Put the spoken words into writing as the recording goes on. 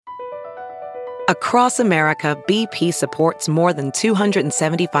Across America, BP supports more than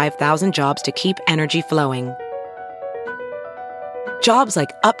 275,000 jobs to keep energy flowing. Jobs like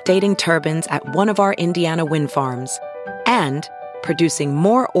updating turbines at one of our Indiana wind farms and producing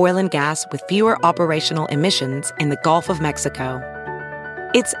more oil and gas with fewer operational emissions in the Gulf of Mexico.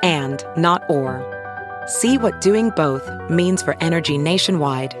 It's and, not or. See what doing both means for energy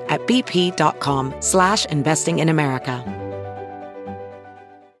nationwide at bp.com/investing in America.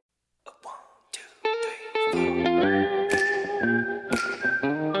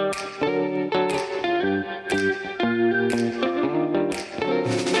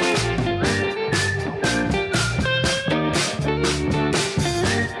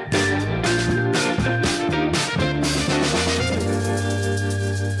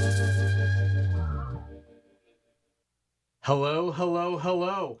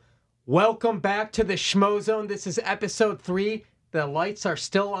 Hello. Welcome back to the Schmozone. This is episode 3. The lights are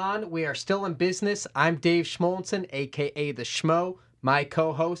still on. We are still in business. I'm Dave Schmolzen, a.k.a. The Schmo. My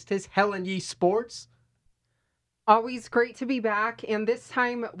co-host is Helen Yee Sports. Always great to be back, and this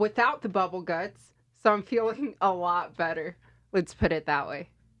time without the bubble guts, so I'm feeling a lot better. Let's put it that way.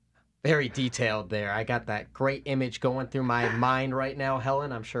 Very detailed there. I got that great image going through my mind right now,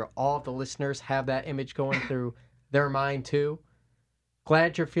 Helen. I'm sure all of the listeners have that image going through their mind too.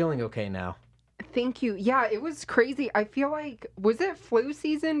 Glad you're feeling okay now. Thank you. Yeah, it was crazy. I feel like, was it flu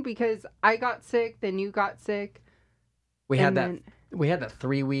season? Because I got sick, then you got sick. We had that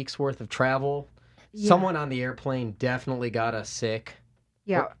 3 weeks worth of travel. Yeah. Someone on the airplane definitely got us sick.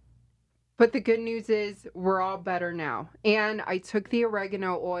 Yeah. But the good news is we're all better now. And I took the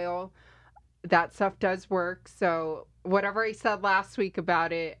oregano oil. That stuff does work. So whatever I said last week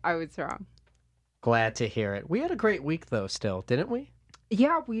about it, I was wrong. Glad to hear it. We had a great week, though, still, didn't we?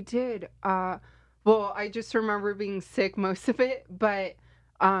 Yeah, we did. Well, I just remember being sick most of it, but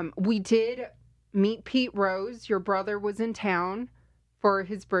we did meet Pete Rose. Your brother was in town for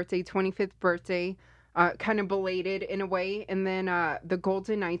his birthday, 25th birthday, kind of belated in a way. And then the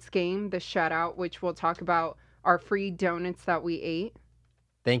Golden Knights game, the shutout, which we'll talk about, our free donuts that we ate.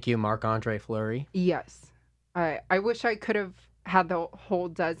 Thank you, Marc-Andre Fleury. Yes. I wish I could have had the whole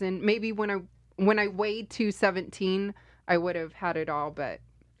dozen. Maybe when I weighed 217, I would have had it all, but...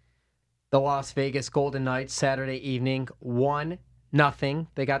 The Las Vegas Golden Knights, Saturday evening, 1-0.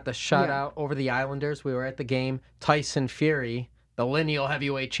 They got the shutout over the Islanders. We were at the game. Tyson Fury, the lineal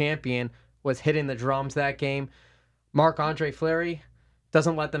heavyweight champion, was hitting the drums that game. Marc-Andre Fleury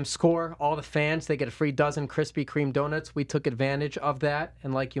doesn't let them score. All the fans, they get a free dozen Krispy Kreme donuts. We took advantage of that.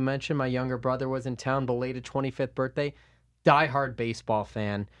 And like you mentioned, my younger brother was in town, belated 25th birthday. Diehard baseball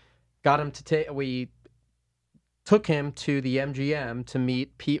fan. Got him to we took him to the MGM to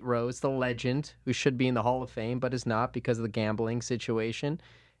meet Pete Rose, the legend, who should be in the Hall of Fame, but is not because of the gambling situation.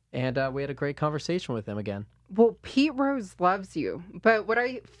 And we had a great conversation with him again. Well, Pete Rose loves you. But what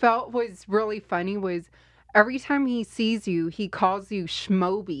I felt was really funny was every time he sees you, he calls you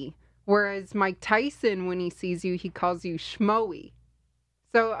Schmoby. Whereas Mike Tyson, when he sees you, he calls you Schmoey.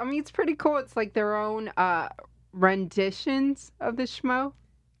 So, I mean, it's pretty cool. It's like their own renditions of the Schmo.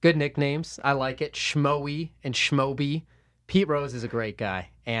 Good nicknames. I like it. Schmoey and Schmoby. Pete Rose is a great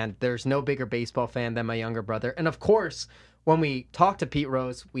guy, and there's no bigger baseball fan than my younger brother. And of course, when we talked to Pete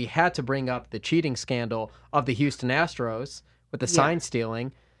Rose, we had to bring up the cheating scandal of the Houston Astros with the sign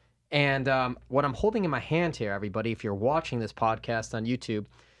stealing. And what I'm holding in my hand here, everybody, if you're watching this podcast on YouTube,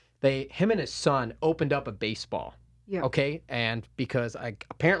 him and his son opened up a baseball. Yeah. Okay? And because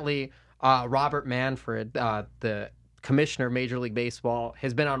apparently Robert Manfred, the commissioner of Major League Baseball,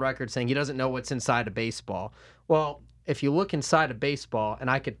 has been on record saying he doesn't know what's inside a baseball. Well, if you look inside a baseball,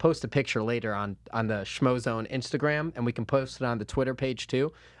 and I could post a picture later on the Schmozone Instagram, and we can post it on the Twitter page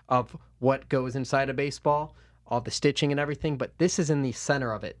too, of what goes inside a baseball, all the stitching and everything, but this is in the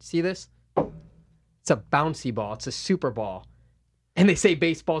center of it. See this? It's a bouncy ball. It's a super ball. And they say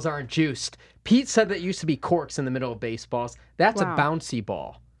baseballs aren't juiced. Pete said that used to be corks in the middle of baseballs. That's a bouncy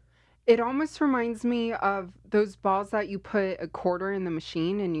ball. It almost reminds me of those balls that you put a quarter in the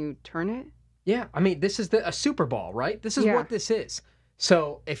machine and you turn it. Yeah, I mean, this is a super ball, right? This is what this is.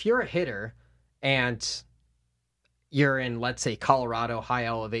 So if you're a hitter and you're in, let's say, Colorado, high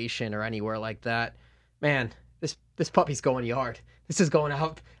elevation or anywhere like that, man, this puppy's going yard. This is going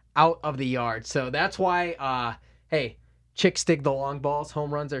out of the yard. So that's why, hey, chicks dig the long balls.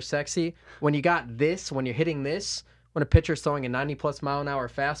 Home runs are sexy. When you got this, when you're hitting this, when a pitcher's throwing a 90-plus mile-an-hour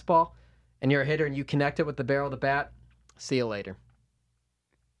fastball and you're a hitter and you connect it with the barrel of the bat, see you later.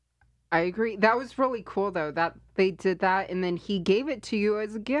 I agree. That was really cool, though, that they did that, and then he gave it to you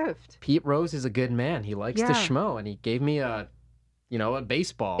as a gift. Pete Rose is a good man. He likes to schmo, and he gave me a a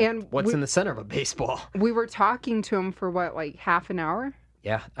baseball. And What's in the center of a baseball? We were talking to him for what, like half an hour?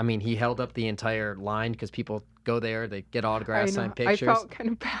 Yeah, I mean, he held up the entire line because people go there, they get autographs, I sign know. pictures. I felt kind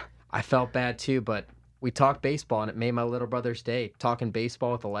of bad. I felt bad too, but we talked baseball and it made my little brother's day. Talking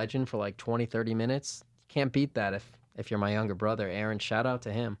baseball with a legend for like 20, 30 minutes. You can't beat that if you're my younger brother. Aaron, shout out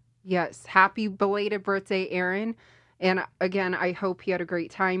to him. Yes. Happy belated birthday, Aaron. And again, I hope he had a great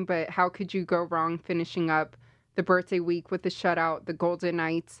time, but how could you go wrong finishing up the birthday week with the shutout, the Golden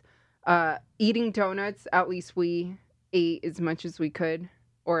Knights, eating donuts? At least we ate as much as we could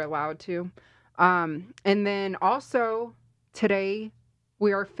or allowed to. And then also today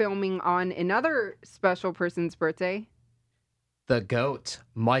we are filming on another special person's birthday. The GOAT,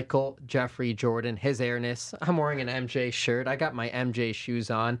 Michael Jeffrey Jordan, his airness. I'm wearing an MJ shirt. I got my MJ shoes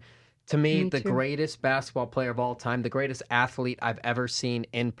on. To me, the greatest basketball player of all time, the greatest athlete I've ever seen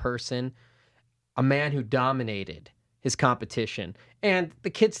in person, a man who dominated his competition. And the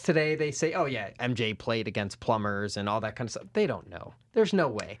kids today, they say, oh yeah, MJ played against plumbers and all that kind of stuff. They don't know. There's no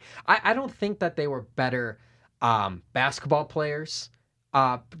way. I don't think that they were better basketball players.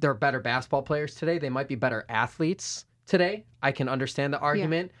 They're better basketball players today. They might be better athletes today. I can understand the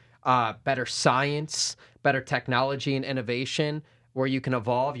argument. Yeah. Better science, better technology and innovation where you can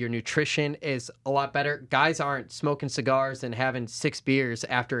evolve. Your nutrition is a lot better. Guys aren't smoking cigars and having 6 beers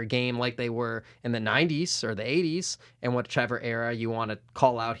after a game like they were in the 90s or the 80s, and whichever era you want to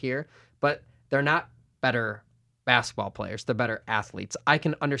call out here. But they're not better basketball players. They're better athletes. I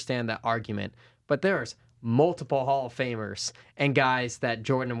can understand that argument. But there's multiple Hall of Famers and guys that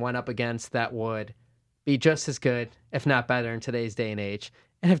Jordan went up against that would be just as good, if not better, in today's day and age.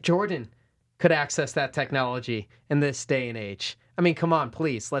 And if Jordan could access that technology in this day and age, I mean, come on,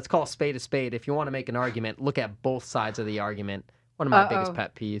 please. Let's call a spade a spade. If you want to make an argument, look at both sides of the argument. One of my biggest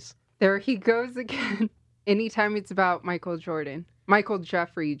pet peeves. There he goes again. Anytime it's about Michael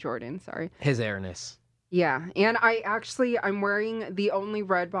Jeffrey Jordan, sorry. His airness. Yeah, and I'm wearing the only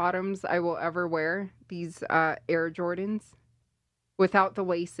red bottoms I will ever wear, these Air Jordans, without the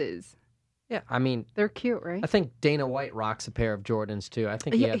laces. Yeah, I mean... They're cute, right? I think Dana White rocks a pair of Jordans, too. I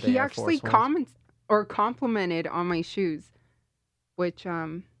think he actually complimented on my shoes, which,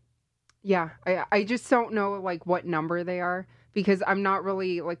 yeah, I just don't know, like, what number they are, because I'm not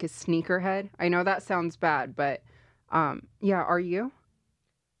really, like, a sneakerhead. I know that sounds bad, but, yeah, are you?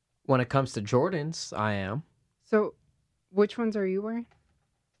 When it comes to Jordans, I am. So, which ones are you wearing?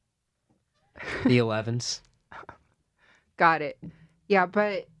 The 11s. Got it. Yeah,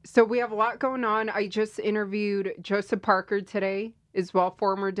 but so we have a lot going on. I just interviewed Joseph Parker today as well,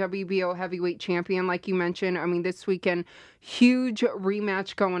 former WBO heavyweight champion, like you mentioned. I mean, this weekend, huge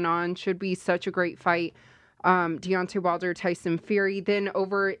rematch going on. Should be such a great fight. Deontay Wilder, Tyson Fury. Then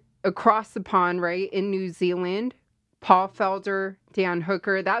over across the pond, right, in New Zealand, Paul Felder, Dan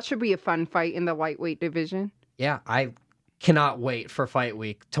Hooker. That should be a fun fight in the lightweight division. Yeah, I cannot wait for fight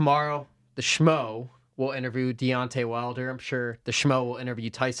week. Tomorrow, the Schmo will interview Deontay Wilder. I'm sure the Schmo will interview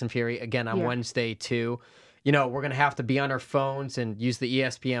Tyson Fury again on Wednesday, too. You know, we're going to have to be on our phones and use the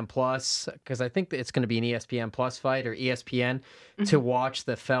ESPN Plus, because I think that it's going to be an ESPN Plus fight or ESPN to watch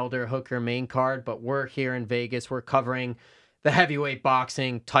the Felder-Hooker main card. But we're here in Vegas. We're covering the heavyweight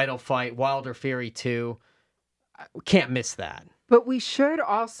boxing title fight, Wilder-Fury 2. We can't miss that. But we should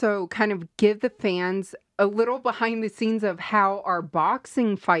also kind of give the fans a little behind the scenes of how our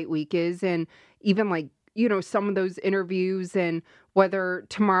boxing fight week is, and even like, you know, some of those interviews, and whether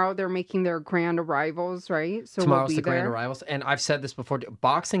tomorrow they're making their grand arrivals, right? So tomorrow's we'll be the grand there. arrivals. And I've said this before,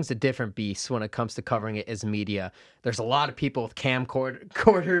 boxing's a different beast when it comes to covering it as media. There's a lot of people with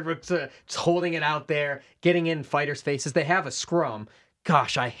camcorder just holding it out there, getting in fighters' faces. They have a scrum.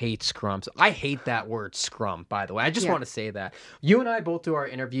 Gosh, I hate scrums. I hate that word scrum, by the way. I just want to say that. You and I both do our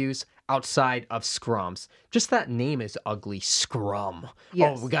interviews outside of scrums. Just that name is ugly, scrum.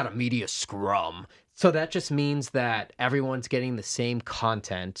 Yes. Oh, we got a media scrum. So that just means that everyone's getting the same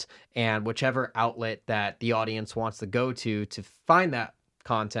content, and whichever outlet that the audience wants to go to find that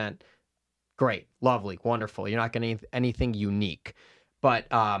content, great, lovely, wonderful. You're not getting anything unique. But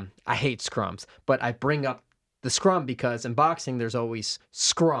I hate scrums. But I bring up the scrum because in boxing, there's always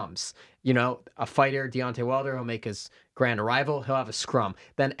scrums. You know, a fighter, Deontay Wilder, he'll make his grand arrival, he'll have a scrum.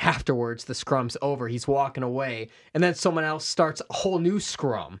 Then afterwards, the scrum's over, he's walking away, and then someone else starts a whole new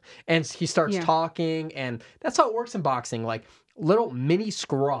scrum, and he starts talking, and that's how it works in boxing. Like, little mini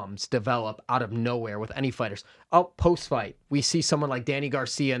scrums develop out of nowhere with any fighters. Oh, post-fight, we see someone like Danny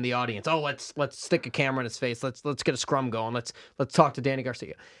Garcia in the audience. Oh, let's stick a camera in his face. Let's get a scrum going. Let's talk to Danny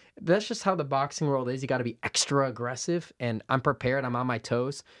Garcia. That's just how the boxing world is. You got to be extra aggressive, and I'm prepared. I'm on my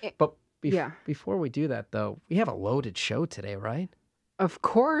toes. But before we do that, though, we have a loaded show today, right? Of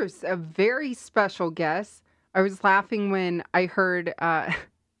course, a very special guest. I was laughing when I heard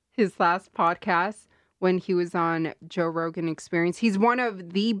his last podcast when he was on Joe Rogan Experience. He's one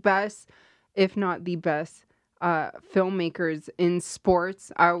of the best, if not the best, filmmakers in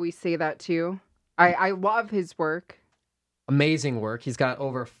sports. I always say that too. I love his work. Amazing work. He's got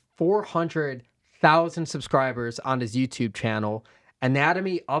over 400,000 subscribers on his YouTube channel,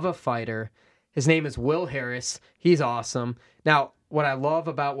 Anatomy of a Fighter. His name is Will Harris. He's awesome. Now, what I love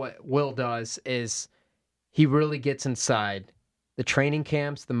about what Will does is he really gets inside the training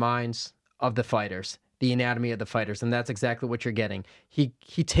camps, the minds of the fighters, the anatomy of the fighters, and that's exactly what you're getting. He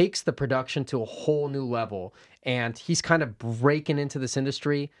takes the production to a whole new level, and he's kind of breaking into this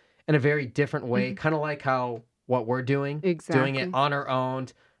industry in a very different way, kind of like how what we're doing, doing it on our own.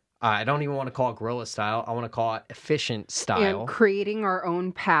 I don't even want to call it guerrilla style. I want to call it efficient style. And creating our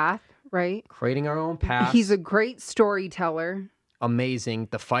own path, right? Creating our own path. He's a great storyteller. Amazing.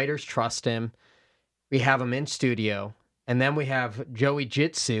 The fighters trust him. We have him in studio. And then we have Joey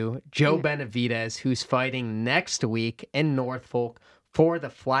Jitsu, Joe Benavidez, who's fighting next week in Norfolk for the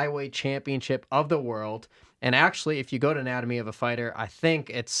Flyweight Championship of the world. And actually, if you go to Anatomy of a Fighter, I think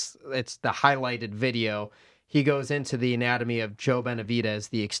it's the highlighted video. He goes into the anatomy of Joe Benavidez,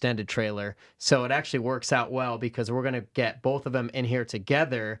 the extended trailer. So it actually works out well because we're going to get both of them in here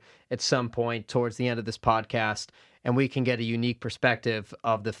together at some point towards the end of this podcast, and we can get a unique perspective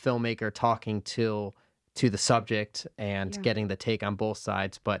of the filmmaker talking to the subject and getting the take on both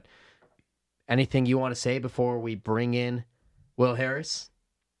sides. But anything you want to say before we bring in Will Harris?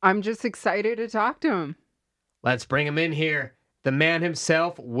 I'm just excited to talk to him. Let's bring him in here. The man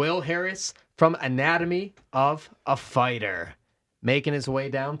himself, Will Harris, from Anatomy of a Fighter, making his way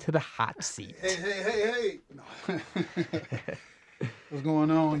down to the hot seat. Hey. What's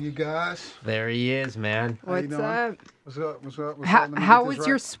going on, you guys? There he is, man. What's up? What's up? How was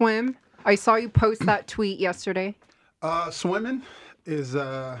your swim? I saw you post that tweet yesterday. Swimming is,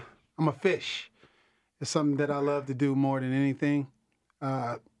 I'm a fish. It's something that I love to do more than anything.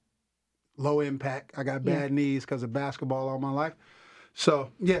 Low impact. I got bad knees because of basketball all my life.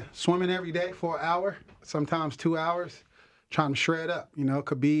 So, swimming every day for an hour, sometimes 2 hours, trying to shred up. You know,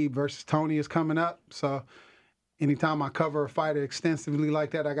 Khabib versus Tony is coming up. So, anytime I cover a fighter extensively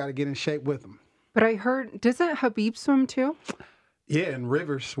like that, I got to get in shape with them. But I heard, doesn't Khabib swim too? Yeah, in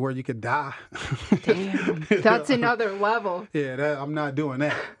rivers where you could die. Damn, that's another level. Yeah, I'm not doing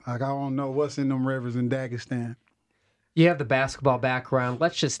that. Like, I don't know what's in them rivers in Dagestan. You have the basketball background.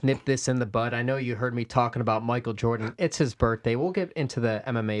 Let's just nip this in the bud. I know you heard me talking about Michael Jordan. It's his birthday. We'll get into the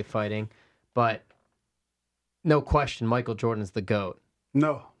MMA fighting, but no question, Michael Jordan's the GOAT.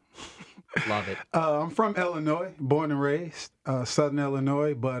 No. Love it. I'm from Illinois, born and raised, Southern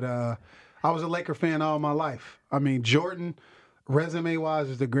Illinois, but I was a Laker fan all my life. I mean, Jordan, resume-wise,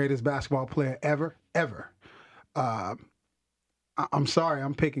 is the greatest basketball player ever. I'm sorry,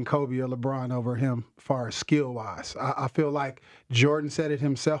 I'm picking Kobe or LeBron over him as far as skill-wise. I feel like Jordan said it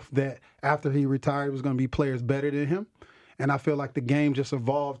himself that after he retired, it was going to be players better than him. And I feel like the game just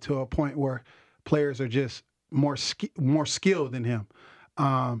evolved to a point where players are just more skilled than him.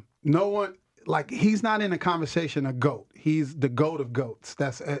 No one, like, he's not in a conversation of GOAT. He's the GOAT of GOATs.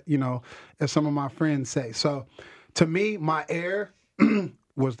 That's, as some of my friends say. So, to me, my heir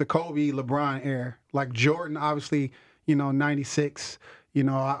was the Kobe, LeBron heir. Like, Jordan, obviously, 96,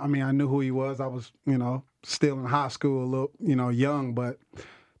 I mean, I knew who he was. I was, still in high school, a little, young. But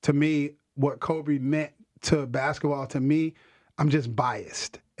to me, what Kobe meant to basketball, to me, I'm just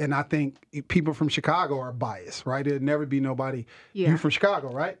biased. And I think people from Chicago are biased, right? There'd never be nobody. Yeah. You from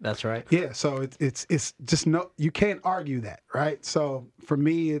Chicago, right? That's right. Yeah. So it's just you can't argue that, right? So for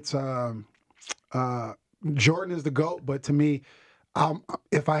me, it's Jordan is the GOAT, but to me,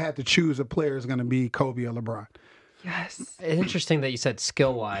 if I had to choose a player, it's going to be Kobe or LeBron. Yes. It's interesting that you said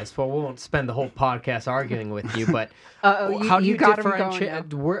skill-wise. Well, we won't spend the whole podcast arguing with you, but how do you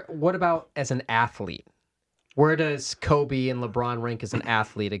differentiate? What about as an athlete? Where does Kobe and LeBron rank as an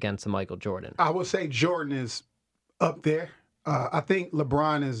athlete against a Michael Jordan? I would say Jordan is up there. I think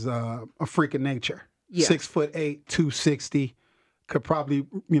LeBron is a freak of nature. Yes. 6'8", 260, could probably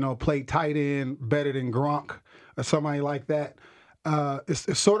play tight end better than Gronk or somebody like that.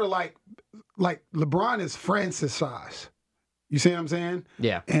 It's sort of like LeBron is Francis size. You see what I'm saying?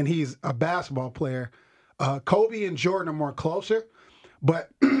 Yeah. And he's a basketball player. Kobe and Jordan are more closer.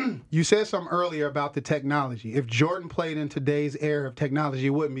 But you said something earlier about the technology. If Jordan played in today's era of technology, it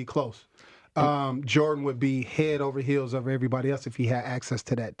wouldn't be close. Jordan would be head over heels over everybody else if he had access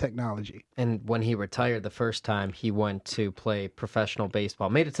to that technology. And when he retired the first time, he went to play professional baseball.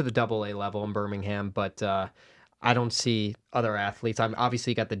 Made it to the AA level in Birmingham, but I don't see other athletes. I'm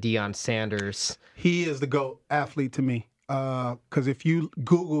obviously got the Deion Sanders. He is the GOAT athlete to me. Because if you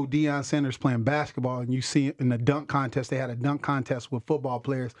Google Deion Sanders playing basketball and you see in the dunk contest, they had a dunk contest with football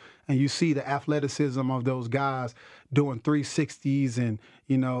players, and you see the athleticism of those guys doing 360s and,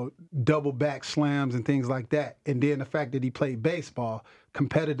 double back slams and things like that. And then the fact that he played baseball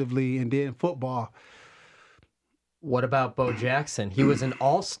competitively and then football. What about Bo Jackson? He was an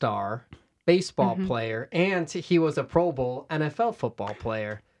all-star baseball player, and he was a Pro Bowl NFL football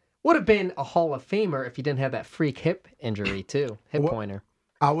player. Would have been a Hall of Famer if he didn't have that freak hip injury, too. Pointer.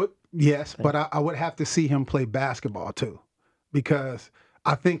 But I would have to see him play basketball, too. Because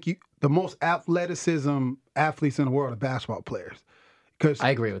I think the most athleticism athletes in the world are basketball players. I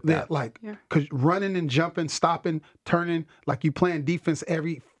agree with that. Because running and jumping, stopping, turning, like you playing defense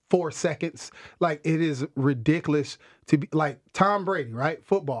every 4 seconds. Like, it is ridiculous to be like Tom Brady, right?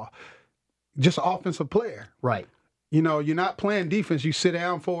 Football. Just an offensive player. Right. You're not playing defense. You sit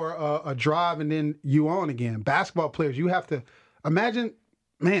down for a drive and then you on again. Basketball players, you have to imagine,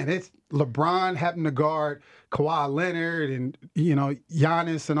 man, it's LeBron having to guard Kawhi Leonard and,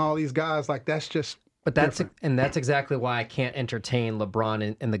 Giannis and all these guys. Like, that's just But that's exactly why I can't entertain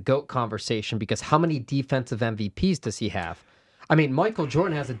LeBron in the GOAT conversation, because how many defensive MVPs does he have? I mean, Michael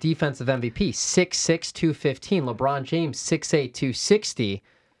Jordan has a defensive MVP, 6'6", 215. LeBron James, 6'8", 260.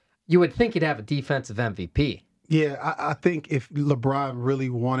 You would think he'd have a defensive MVP. Yeah, I think if LeBron really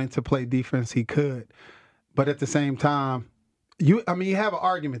wanted to play defense, he could. But at the same time, you have an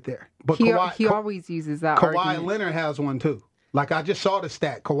argument there. But he always uses that argument. Kawhi Leonard has one too. Like, I just saw the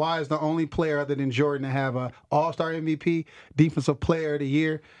stat. Kawhi is the only player other than Jordan to have a All-Star MVP, Defensive Player of the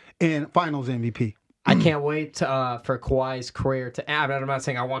Year, and Finals MVP. I can't wait for Kawhi's career to end. I'm not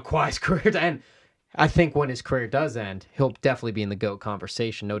saying I want Kawhi's career to end. I think when his career does end, he'll definitely be in the GOAT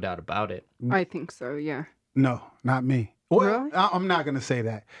conversation, no doubt about it. I think so, yeah. No, not me. Well, really? I'm not going to say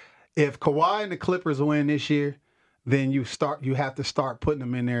that. If Kawhi and the Clippers win this year, then you have to start putting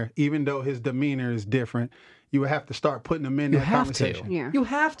him in there, even though his demeanor is different. You would have to start putting him in that conversation. Yeah. You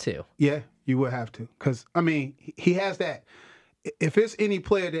have to. Yeah, you would have to. Because, he has that. If it's any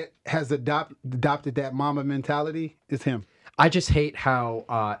player that has adopted that Mamba mentality, it's him. I just hate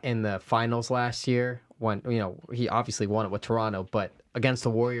how in the finals last year, when he obviously won it with Toronto, but against the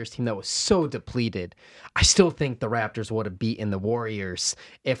Warriors team that was so depleted, I still think the Raptors would have beaten the Warriors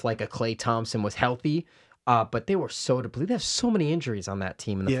if like a Klay Thompson was healthy. But they were so depleted. They have so many injuries on that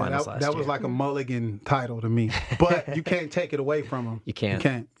team in the finals last year. That was like a mulligan title to me. But you can't take it away from him. You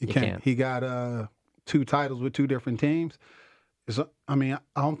can't. You can't. He got 2 titles with 2 different teams. I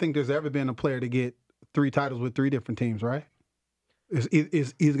don't think there's ever been a player to get 3 titles with 3 different teams, right?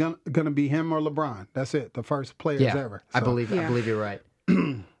 Is gonna be him or LeBron? That's it. The first players ever. So. I believe you're right.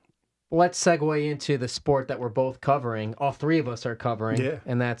 Let's segue into the sport that we're both covering. All 3 of us are covering,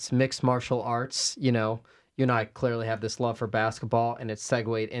 and that's mixed martial arts. You and I clearly have this love for basketball, and it's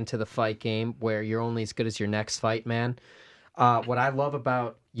segued into the fight game where you're only as good as your next fight, man. What I love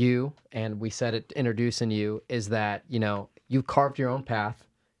about you, and we said it introducing you, is that you carved your own path.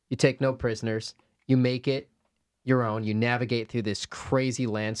 You take no prisoners. You make it your own. You navigate through this crazy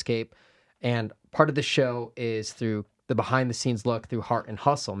landscape. And part of the show is through the behind-the-scenes look through heart and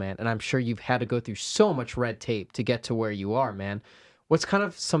hustle, man. And I'm sure you've had to go through so much red tape to get to where you are, man. What's kind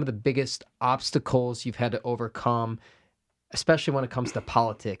of some of the biggest obstacles you've had to overcome, especially when it comes to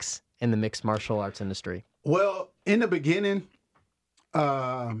politics in the mixed martial arts industry? Well, in the beginning,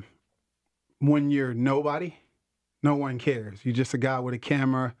 when you're nobody, no one cares. You're just a guy with a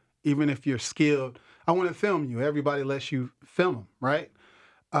camera. Even if you're skilled, I want to film you. Everybody lets you film them, right?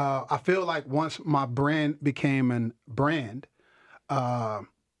 I feel like once my brand became a brand,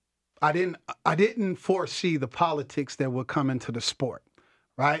 I didn't foresee the politics that would come into the sport,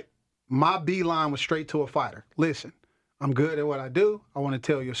 right? My beeline was straight to a fighter. Listen, I'm good at what I do. I want to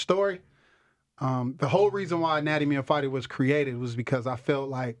tell you a story. The whole reason why Anatomy of a Fighter was created was because I felt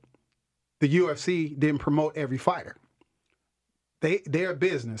like the UFC didn't promote every fighter. They're a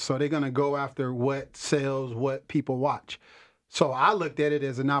business, so they're going to go after what sells, what people watch. So I looked at it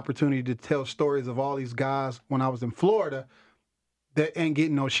as an opportunity to tell stories of all these guys when I was in Florida that ain't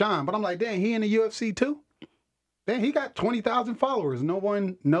getting no shine. But I'm like, dang, he in the UFC too? Dang, he got 20,000 followers. No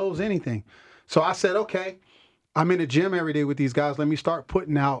one knows anything. So I said, okay, I'm in the gym every day with these guys. Let me start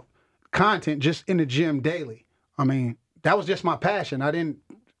putting out content just in the gym daily. That was just my passion. I didn't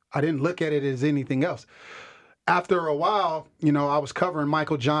look at it as anything else. After a while, I was covering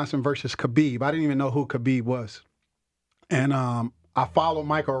Michael Johnson versus Khabib. I didn't even know who Khabib was. And I followed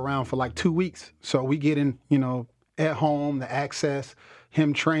Michael around for like 2 weeks. So we get in, at home, the access,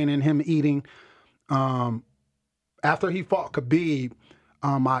 him training, him eating. after he fought Khabib,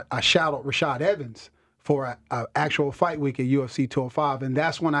 I shadowed Rashad Evans for an actual fight week at UFC 205, and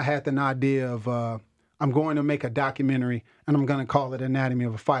that's when I had an idea of I'm going to make a documentary, and I'm going to call it Anatomy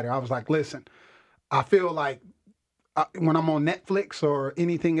of a Fighter. I was like, listen, I feel like when I'm on Netflix or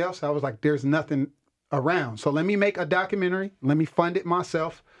anything else, I was like, there's nothing around. So let me make a documentary, let me fund it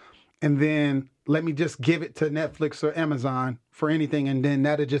myself, and then let me just give it to Netflix or Amazon for anything, and then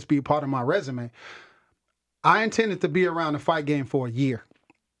that'll just be part of my resume. I intended to be around the fight game for a year.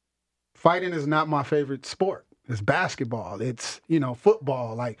 Fighting is not my favorite sport. It's basketball. It's,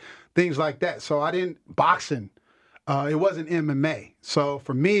 football, like things like that. So boxing. It wasn't MMA. So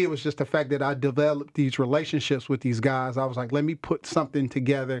for me, it was just the fact that I developed these relationships with these guys. I was like, let me put something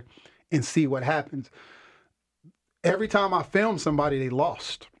together and see what happens. Every time I filmed somebody, they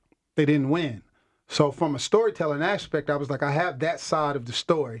lost. They didn't win. So from a storytelling aspect, I was like, I have that side of the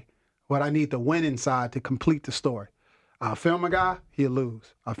story, but I need the winning side to complete the story. I'll film a guy, he'll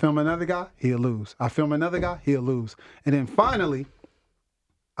lose. I'll film another guy, he'll lose. I film another guy, he'll lose. And then finally,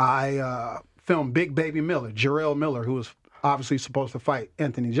 I filmed Big Baby Miller, Jarrell Miller, who was obviously supposed to fight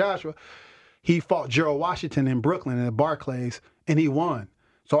Anthony Joshua. He fought Gerald Washington in Brooklyn at Barclays, and he won.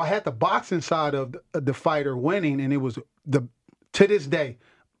 So I had the boxing side of the fighter winning, and it was, to this day,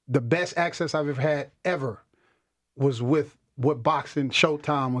 the best access I've ever was with what boxing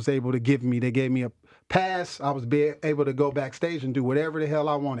Showtime was able to give me. They gave me a pass. I was able to go backstage and do whatever the hell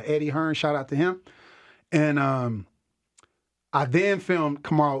I wanted. Eddie Hearn, shout out to him. And I then filmed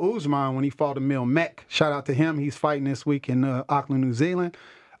Kamaru Usman when he fought Emil Mech. Shout out to him. He's fighting this week in Auckland, New Zealand.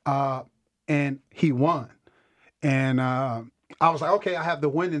 And he won. And I was like, okay, I have the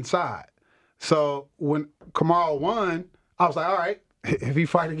winning side. So when Kamaru won, I was like, all right, if he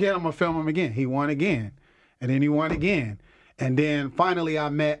fight again, I'm going to film him again. He won again. And then he won again. And then finally I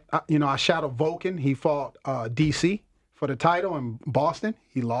shadowed Volkan. He fought DC for the title in Boston.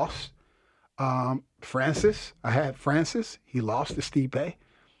 He lost. Francis, I had Francis. He lost to Stipe.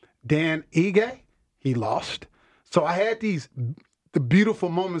 Dan Ige, he lost. So I had the beautiful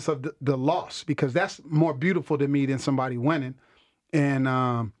moments of the loss, because that's more beautiful to me than somebody winning. And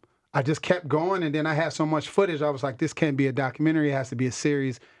I just kept going, and then I had so much footage. I was like, this can't be a documentary. It has to be a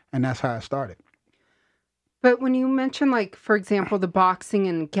series, and that's how I started. But when you mention, like, for example, the boxing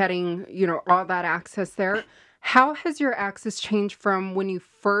and getting, all that access there, how has your access changed from when you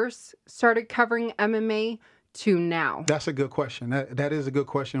first started covering MMA to now? That's a good question. That is a good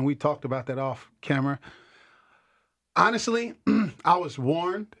question. We talked about that off camera. Honestly, I was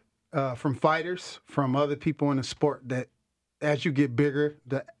warned from fighters, from other people in the sport, that as you get bigger,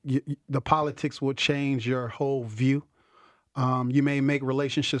 the politics will change your whole view. You may make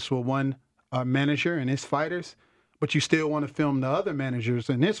relationships with one manager and his fighters, but you still want to film the other managers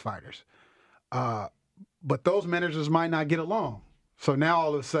and his fighters. But those managers might not get along. So now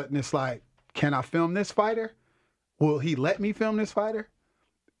all of a sudden it's like, can I film this fighter? Will he let me film this fighter?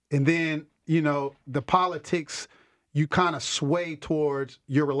 And then, the politics, you kind of sway towards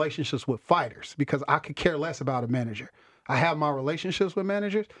your relationships with fighters, because I could care less about a manager. I have my relationships with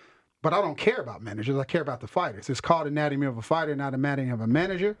managers, but I don't care about managers. I care about the fighters. It's called Anatomy of a Fighter, not Anatomy of a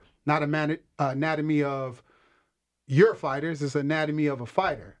Manager, not Anatomy of your fighters. It's Anatomy of a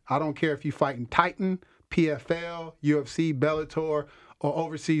Fighter. I don't care if you fight in Titan, PFL, UFC, Bellator, or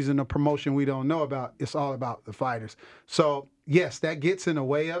overseas in a promotion we don't know about. It's all about the fighters. So, yes, that gets in the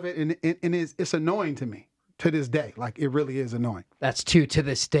way of it, and it's annoying to me to this day. Like, it really is annoying. That's two to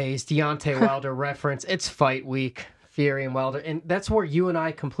this day's Deontay Wilder reference. It's fight week, Fury and Wilder, and that's where you and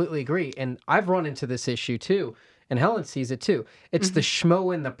I completely agree. And I've run into this issue too, and Helen sees it too. It's the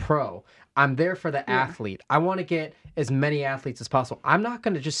schmo and the pro. I'm there for the athlete. I want to get as many athletes as possible. I'm not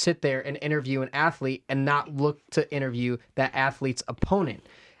going to just sit there and interview an athlete and not look to interview that athlete's opponent.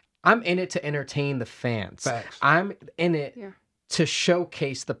 I'm in it to entertain the fans. Facts. I'm in it to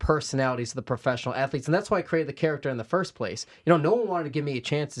showcase the personalities of the professional athletes. And that's why I created the character in the first place. No one wanted to give me a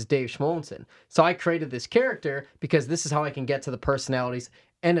chance as Dave Schmozone. So I created this character because this is how I can get to the personalities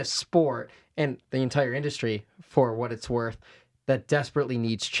in a sport and the entire industry, for what it's worth, that desperately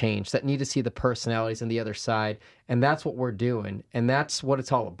needs change, that need to see the personalities on the other side. And that's what we're doing. And that's what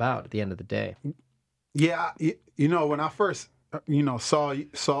it's all about at the end of the day. Yeah. When I first, saw the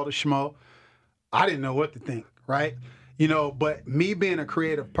Schmo, I didn't know what to think, right? But me being a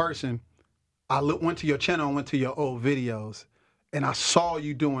creative person, I went to your channel and went to your old videos, and I saw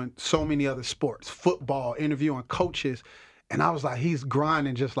you doing so many other sports, football, interviewing coaches, and I was like, he's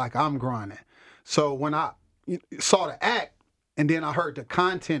grinding just like I'm grinding. So when I saw the act, and then I heard the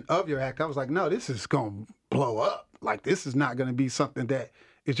content of your act, I was like, no, this is going to blow up. Like, this is not going to be something that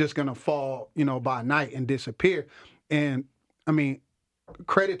is just going to fall, by night and disappear. And I mean,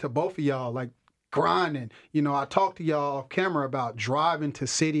 credit to both of y'all, like grinding. I talked to y'all off camera about driving to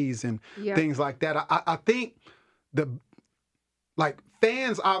cities and things like that. I think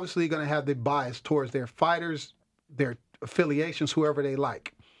fans obviously going to have the bias towards their fighters, their affiliations, whoever they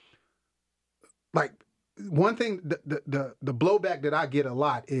like. Like one thing, the blowback that I get a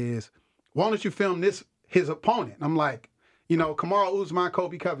lot is, why don't you film his opponent? I'm like, Kamaru Usman,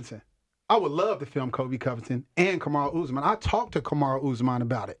 Kobe Covington. I would love to film Kobe Covington and Kamaru Usman. I talked to Kamaru Usman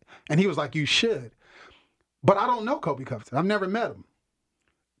about it, and he was like, you should. But I don't know Kobe Covington. I've never met him.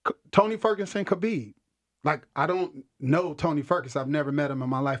 Tony Ferguson, Khabib. Like, I don't know Tony Ferguson. I've never met him in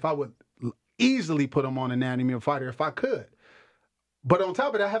my life. I would easily put him on Anatomy of a Fighter if I could. But on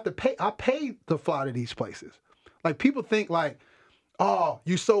top of that, I have to pay. I pay to fly to these places. Like, people think like, oh,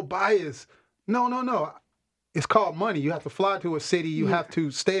 you so biased. No. It's called money. You have to fly to a city. You have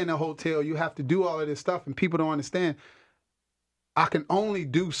to stay in a hotel. You have to do all of this stuff. And people don't understand. I can only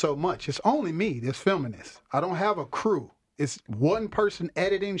do so much. It's only me that's filming this. I don't have a crew. It's one person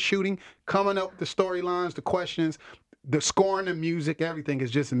editing, shooting, coming up with the storylines, the questions, the scoring, the music, everything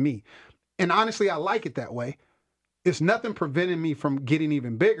is just me. And honestly, I like it that way. It's nothing preventing me from getting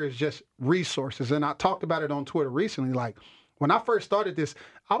even bigger. It's just resources. And I talked about it on Twitter recently. Like, when I first started this,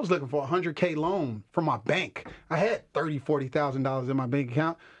 I was looking for a $100K loan from my bank. I had $30,000, $40,000 in my bank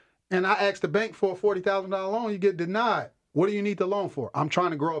account. And I asked the bank for a $40,000 loan. You get denied. What do you need the loan for? I'm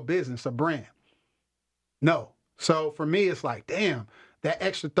trying to grow a business, a brand. No. So for me, it's like, damn, that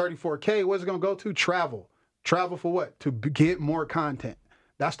extra $34K, what's it going to go to? Travel. Travel for what? To get more content.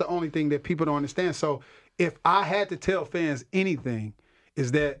 That's the only thing that people don't understand. So if I had to tell fans anything,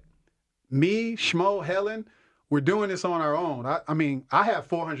 is that me, Schmo, Helen, we're doing this on our own. I mean, I have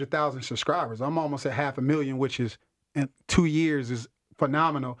 400,000 subscribers. I'm almost at 500,000, which is in 2 years is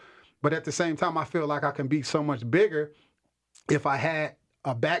phenomenal. But at the same time, I feel like I can be so much bigger if I had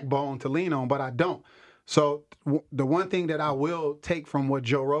a backbone to lean on, but I don't. So the one thing that I will take from what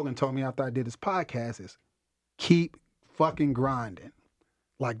Joe Rogan told me after I did his podcast is keep fucking grinding.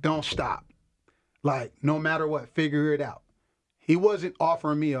 Like, don't stop. Like, no matter what, figure it out. He wasn't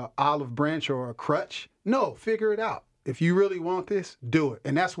offering me an olive branch or a crutch. No, figure it out. If you really want this, do it.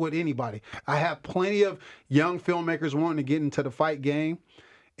 And that's what anybody. I have plenty of young filmmakers wanting to get into the fight game,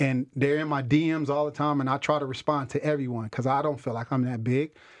 and they're in my DMs all the time, and I try to respond to everyone because I don't feel like I'm that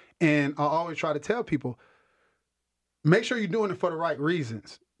big. And I always try to tell people, make sure you're doing it for the right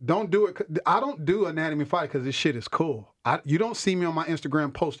reasons. Don't do it. I don't do Anatomy of a Fighter because this shit is cool. You don't see me on my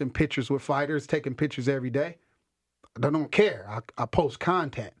Instagram posting pictures with fighters, taking pictures every day. I don't care. I post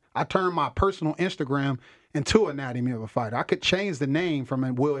content. I turn my personal Instagram into Anatomy of a Fighter. I could change the name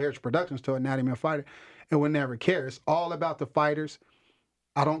from Will Harris Productions to Anatomy of a Fighter and would never care. It's all about the fighters.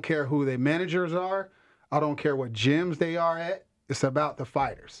 I don't care who their managers are. I don't care what gyms they are at. It's about the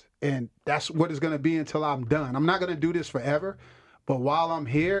fighters. And that's what it's going to be until I'm done. I'm not going to do this forever. But while I'm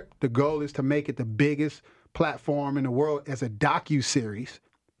here, the goal is to make it the biggest platform in the world as a docuseries,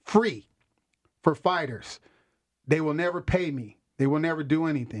 free for fighters. They will never pay me. They will never do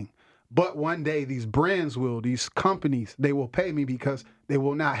anything. But one day these brands will, these companies, they will pay me because they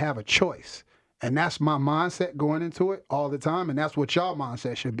will not have a choice. And that's my mindset going into it all the time. And that's what y'all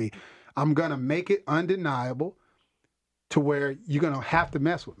mindset should be. I'm going to make it undeniable to where you're going to have to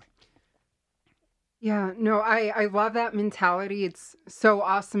mess with me. Yeah, no, I love that mentality. It's so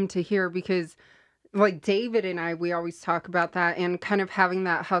awesome to hear because like David and I, we always talk about that and kind of having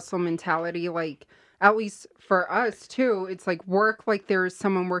that hustle mentality, like at least for us too, it's like work like there's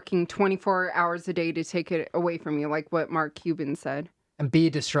someone working 24 hours a day to take it away from you, like what Mark Cuban said. And be a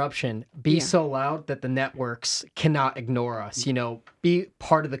disruption. Be so loud that the networks cannot ignore us. Be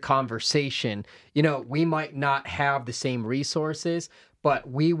part of the conversation. We might not have the same resources, but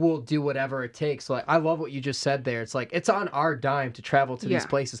we will do whatever it takes. Like, I love what you just said there. It's like, it's on our dime to travel to these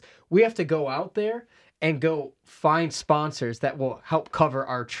places. We have to go out there and go find sponsors that will help cover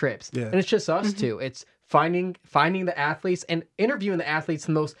our trips. Yeah. And it's just us two. It's finding the athletes and interviewing the athletes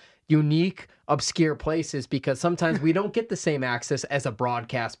in those unique, obscure places, because sometimes we don't get the same access as a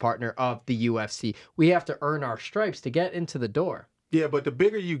broadcast partner of the UFC. We have to earn our stripes to get into the door. Yeah, but the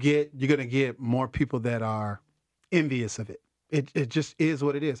bigger you get, you're going to get more people that are envious of it. It just is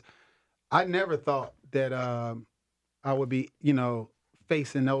what it is. I never thought that I would be,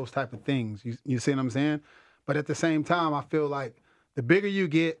 facing those type of things. You see what I'm saying? But at the same time, I feel like the bigger you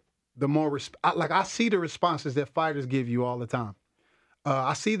get, the more I see the responses that fighters give you all the time.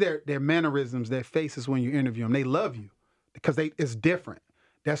 I see their mannerisms, their faces when you interview them. They love you because it's different.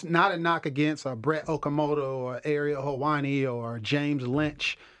 That's not a knock against a Brett Okamoto or Ariel Helwani or James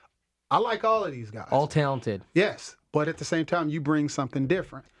Lynch. I like all of these guys. All talented. Yes, but at the same time, you bring something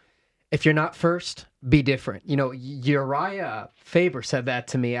different. If you're not first, be different. You know, Uriah Faber said that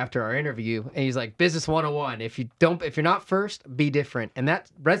to me after our interview, and he's like, "Business 101. If you're not first, be different." And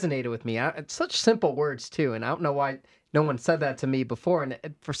that resonated with me. It's such simple words too, and I don't know why no one said that to me before. And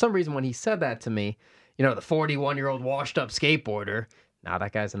for some reason, when he said that to me, you know, the 41-year-old washed-up skateboarder. Nah,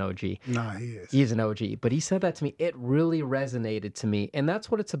 that guy's an OG. Nah, he is. He's an OG. But he said that to me. It really resonated to me, and that's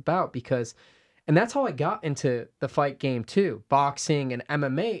what it's about because. And that's how I got into the fight game too. Boxing and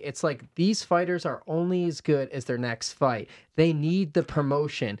MMA, it's like these fighters are only as good as their next fight. They need the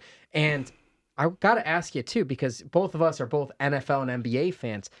promotion. And I got to ask you too, because both of us are both NFL and NBA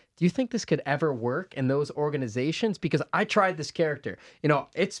fans. Do you think this could ever work in those organizations? Because I tried this character. You know,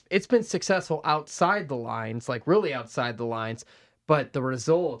 it's been successful outside the lines, like really outside the lines, but the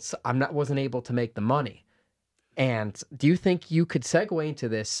results, wasn't able to make the money. And do you think you could segue into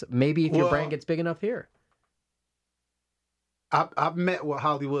this? Maybe if your brand gets big enough here. I've met with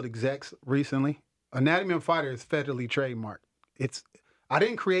Hollywood execs recently. Anatomy of a Fighter is federally trademarked. I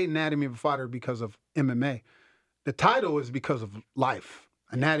didn't create Anatomy of a Fighter because of MMA. The title is because of life.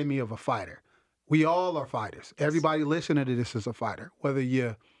 Anatomy of a Fighter. We all are fighters. Everybody listening to this is a fighter. Whether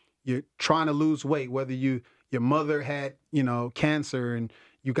you're trying to lose weight, whether your mother had cancer and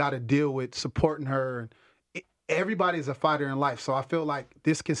you got to deal with supporting her. Everybody's a fighter in life, so I feel like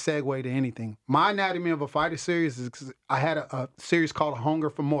this can segue to anything. My Anatomy of a Fighter series is I had a series called Hunger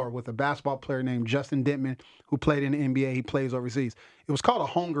for More with a basketball player named Justin Dentman who played in the NBA. He plays overseas. It was called A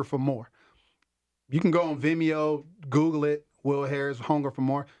Hunger for More. You can go on Vimeo, Google it, Will Harris, Hunger for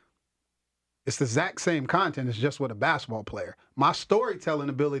More. It's the exact same content. It's just with a basketball player. My storytelling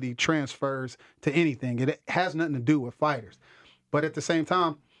ability transfers to anything. It has nothing to do with fighters. But at the same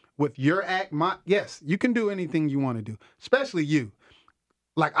time, with your act, yes, you can do anything you want to do, especially you.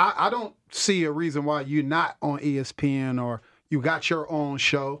 Like, I don't see a reason why you're not on ESPN or you got your own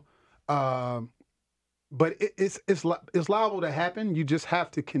show. But it's liable to happen. You just have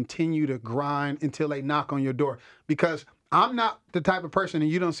to continue to grind until they knock on your door. Because I'm not the type of person,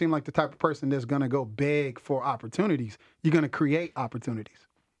 and you don't seem like the type of person that's going to go beg for opportunities. You're going to create opportunities.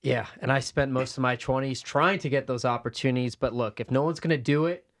 Yeah, and I spent most of my 20s trying to get those opportunities. But look, if no one's going to do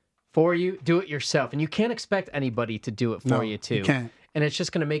it for you, do it yourself. And you can't expect anybody to do it for you, too. You can't. And it's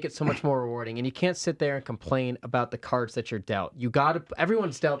just going to make it so much more rewarding. And you can't sit there and complain about the cards that you're dealt.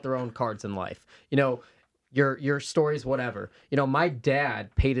 Everyone's dealt their own cards in life. You know, your stories, whatever. You know, my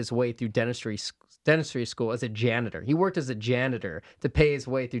dad paid his way through dentistry school as a janitor. He worked as a janitor to pay his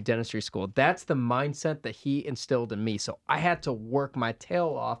way through dentistry school. That's the mindset that he instilled in me. So I had to work my tail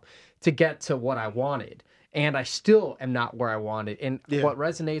off to get to what I wanted. And I still am not where I wanted. And what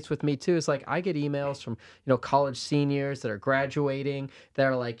resonates with me, too, is like I get emails from, college seniors that are graduating that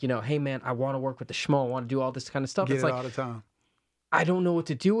are like, hey, man, I want to work with the Schmo. I want to do all this kind of stuff. Get it's it like, all the time. I don't know what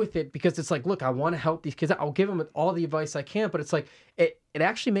to do with it because it's like, look, I want to help these kids. I'll give them all the advice I can. But it's like, it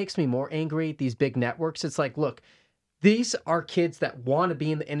actually makes me more angry at these big networks. It's like, look, these are kids that want to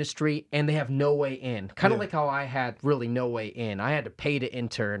be in the industry and they have no way in. Kind of like how I had really no way in. I had to pay to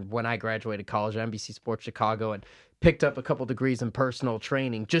intern when I graduated college at NBC Sports Chicago and picked up a couple degrees in personal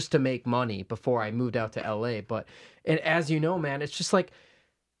training just to make money before I moved out to LA. And as you know, man, it's just like,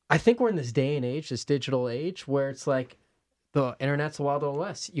 I think we're in this day and age, this digital age, where it's like the internet's a wild old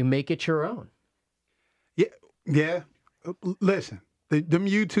west. You make it your own. Yeah. Listen. Them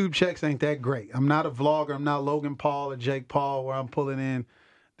YouTube checks ain't that great. I'm not a vlogger. I'm not Logan Paul or Jake Paul where I'm pulling in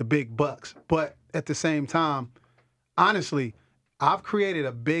the big bucks. But at the same time, honestly, I've created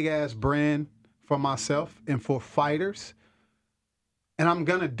a big-ass brand for myself and for fighters, and I'm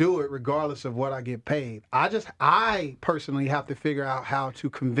going to do it regardless of what I get paid. I personally have to figure out how to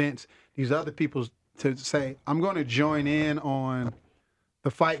convince these other people to say, I'm going to join in on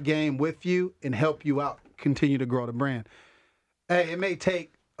the fight game with you and help you out, continue to grow the brand. Hey, it may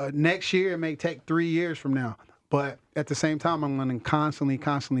take next year, it may take 3 years from now, but at the same time, I'm going to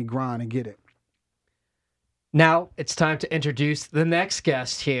constantly grind and get it. Now it's time to introduce the next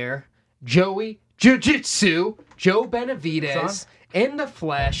guest here, Joey Jiu-Jitsu, Joe Benavidez, in the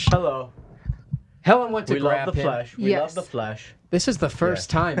flesh. Hello. Helen went to We grab love the him. flesh. We Yes. love the flesh. This is the first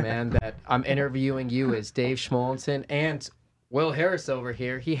time, man, that I'm interviewing you as Dave Schmozone and Will Harris over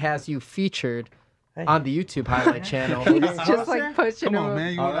here. He has you featured on the YouTube highlight channel. He's just like pushing Come him. on,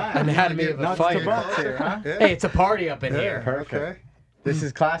 man. You All right. Anatomy of a Nuts to Fighter. bolts here, huh? Hey, it's a party up in here. Perfect. Okay. This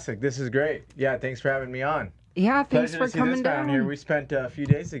is classic. This is great. Yeah, thanks for having me on. Yeah, thanks Pleasure for to see coming this guy down. on here. We spent a few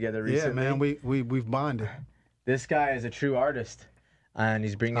days together Yeah, recently. man. We've bonded. This guy is a true artist. and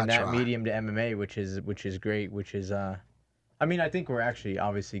he's bringing that try. medium to MMA, which is great. I mean, I think we're actually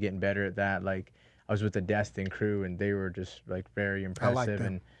obviously getting better at that. Like, I was with the Destin crew, and they were just like very impressive,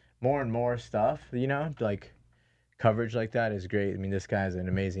 them. and more stuff. Like coverage like that is great. I mean, this guy has an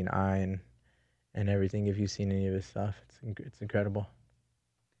amazing eye and everything. If you've seen any of his stuff, it's incredible.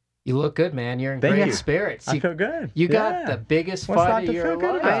 You look good, man. You're in Thank great you. spirits. I feel good. You got Yeah. the biggest What's not fight to of your feel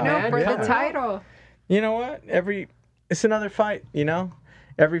good life, about? I know, man. for Come the on. title. You know what? It's another fight,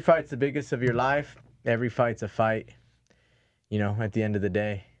 Every fight's the biggest of your life. Every fight's a fight, at the end of the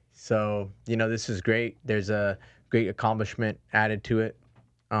day. So, this is great. There's a great accomplishment added to it,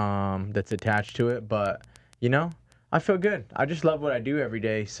 that's attached to it. But, I feel good. I just love what I do every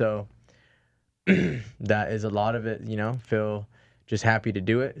day. So that is a lot of it, feel just happy to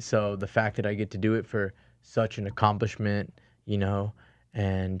do it. So the fact that I get to do it for such an accomplishment,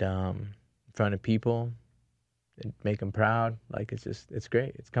 and in front of people, and make them proud, like it's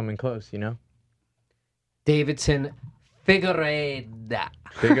great. It's coming close, Davidson Figueiredo.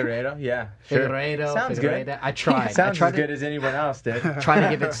 Figueiredo, yeah, sure. Sounds Figueiredo. good. I tried. Sounds I as good as anyone else did. Trying to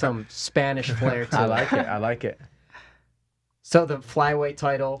give it some Spanish flair to I it. like it. I like it. So the flyweight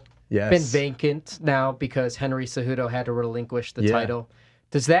title Yes. been vacant now because Henry Cejudo had to relinquish the Yeah. title.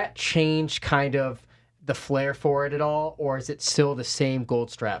 Does that change kind of the flair for it at all, or is it still the same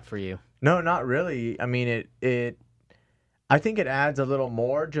gold strap for you? No, not really. I mean, I think it adds a little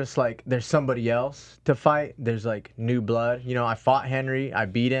more, just like there's somebody else to fight. There's like new blood. I fought Henry. I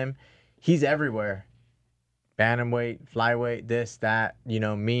beat him. He's everywhere. Bantamweight, flyweight, this, that,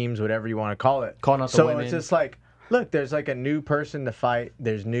 memes, whatever you want to call it. Calling out the so women. it's just like, look, there's like a new person to fight.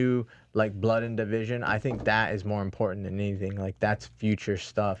 There's new like blood in division. I think that is more important than anything. Like that's future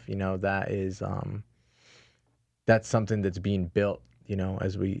stuff. That is that's something that's being built.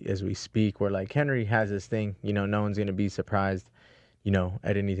 As we speak, where like Henry has this thing. No one's gonna be surprised.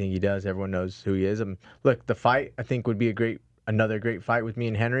 At anything he does. Everyone knows who he is. Look, the fight I think would be another great fight with me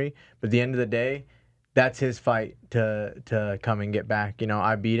and Henry. But at the end of the day, that's his fight to come and get back.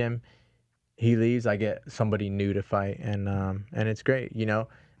 I beat him. He leaves, I get somebody new to fight, and it's great,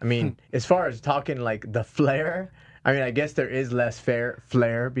 I mean, as far as talking like the flair, I mean, I guess there is less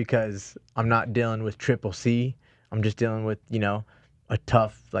flair because I'm not dealing with Triple C. I'm just dealing with, a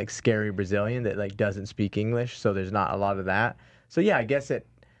tough, like scary Brazilian that like doesn't speak English, so there's not a lot of that. So yeah, I guess it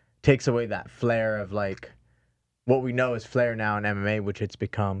takes away that flair of like what we know is flair now in MMA, which it's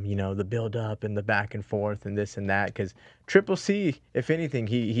become, the build up and the back and forth and this and that. Because Triple C, if anything,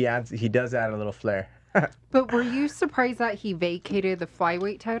 he does add a little flair. But were you surprised that he vacated the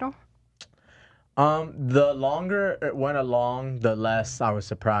flyweight title? The longer it went along, the less I was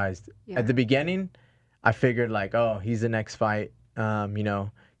surprised. Yeah. At the beginning, I figured like, oh, he's the next fight.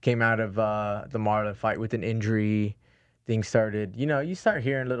 Came out of the Marlon fight with an injury. Things started, you start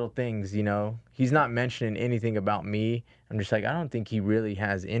hearing little things, He's not mentioning anything about me. I'm just like, I don't think he really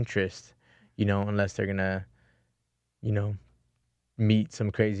has interest, unless they're going to, meet some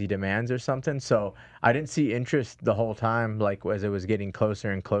crazy demands or something. So I didn't see interest the whole time, like as it was getting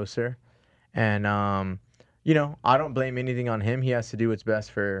closer and closer. And, I don't blame anything on him. He has to do what's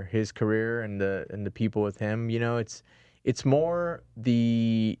best for his career and the people with him. It's more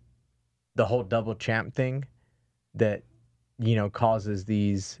the whole double champ thing that causes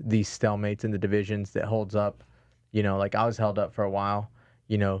these stalemates in the divisions that holds up. Like I was held up for a while.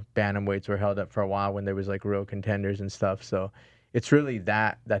 Bantamweights were held up for a while when there was like real contenders and stuff. So it's really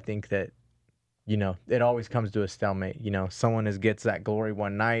that I think that it always comes to a stalemate. Someone gets that glory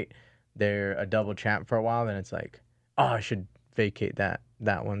one night, they're a double champ for a while, then it's like, oh, I should vacate that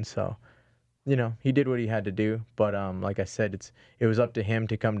one. So he did what he had to do, but like I said, it was up to him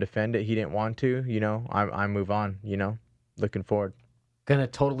to come defend it. He didn't want to. I move on. Looking forward. Gonna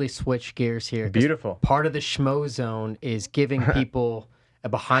totally switch gears here. 'Cause Beautiful. Part of the Schmozone is giving people a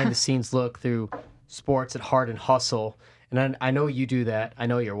behind-the-scenes look through sports at heart and hustle. And I know you do that. I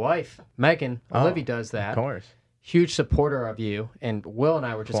know your wife, Megan, Olivia, does that. Of course. Huge supporter of you. And Will and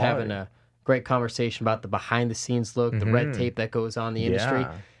I were just having a great conversation about the behind-the-scenes look, the red tape that goes on in the industry.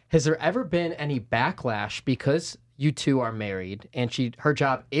 Yeah. Has there ever been any backlash because you two are married and her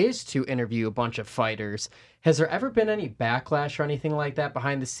job is to interview a bunch of fighters? Has there ever been any backlash or anything like that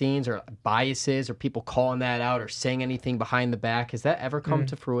behind the scenes, or biases, or people calling that out or saying anything behind the back? Has that ever come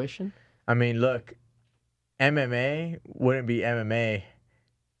to fruition? I mean, look, MMA wouldn't be MMA,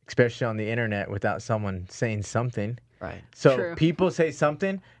 especially on the internet, without someone saying something. Right. So True. people say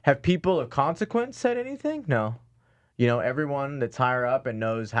something. Have people of consequence said anything? No. Everyone that's higher up and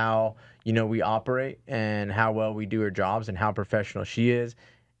knows how, we operate and how well we do our jobs and how professional she is.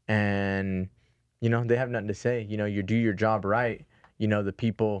 And, they have nothing to say. You do your job right. the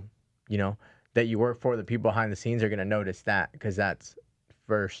people, that you work for, the people behind the scenes are going to notice that because that's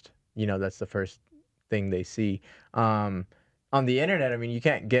first, that's the first thing they see. On the internet, I mean, you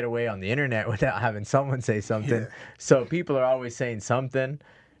can't get away on the internet without having someone say something. Yeah. So people are always saying something,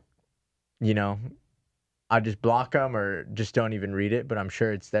 I just block them or just don't even read it, but I'm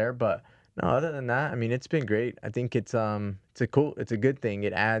sure it's there. But no, other than that, I mean, it's been great. I think it's a good thing.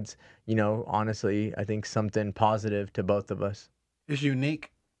 It adds, honestly, I think something positive to both of us. It's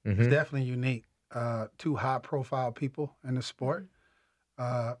unique. Mm-hmm. It's definitely unique. Two high-profile people in the sport.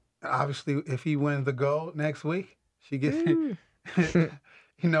 Obviously, if he wins the gold next week, she gets,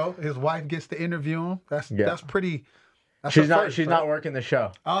 his wife gets to interview him. That's pretty. That's she's not working the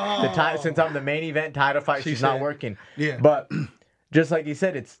show. Oh, Since I'm the main event title fight, she's not working. Yeah. But just like you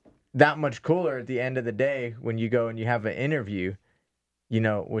said, it's that much cooler at the end of the day when you go and you have an interview,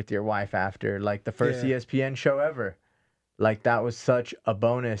 with your wife after, like the first ESPN show ever. Like that was such a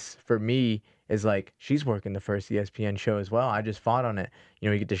bonus for me. Is like she's working the first ESPN show as well. I just fought on it.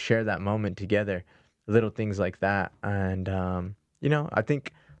 We get to share that moment together, little things like that. And I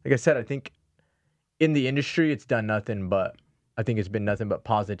think, like I said, I think in the industry it's done nothing but. I think it's been nothing but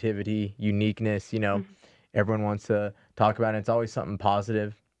positivity, uniqueness. Everyone wants to talk about it. It's always something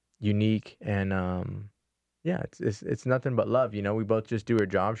positive, unique, and it's nothing but love. We both just do our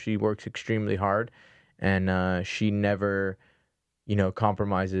job. She works extremely hard, and she never,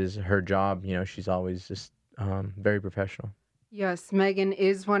 compromises her job. She's always just very professional. Yes, Megan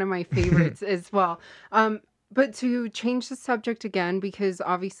is one of my favorites as well. But to change the subject again, because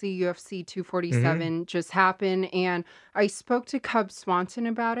obviously UFC 247 just happened, and I spoke to Cub Swanson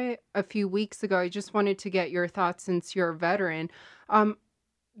about it a few weeks ago. I just wanted to get your thoughts since you're a veteran.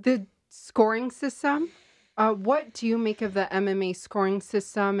 The scoring system, what do you make of the MMA scoring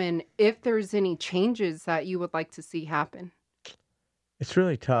system, and if there's any changes that you would like to see happen? It's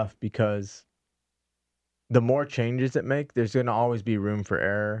really tough because the more changes it make, there's going to always be room for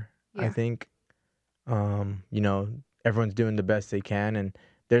error, I think. Everyone's doing the best they can, and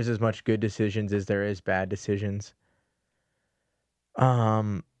there's as much good decisions as there is bad decisions.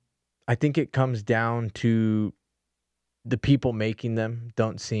 I think it comes down to the people making them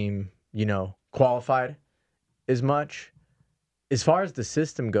don't seem, qualified as much. As far as the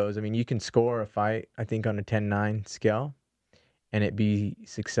system goes, I mean, you can score a fight, I think, on a 10-9 scale, and it be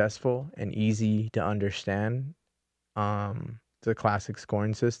successful and easy to understand. The classic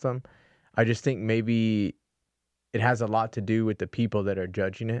scoring system. I just think maybe it has a lot to do with the people that are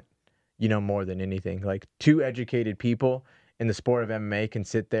judging it, more than anything. Like two educated people in the sport of MMA can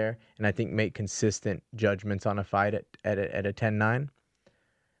sit there and I think make consistent judgments on a fight at a 10-9.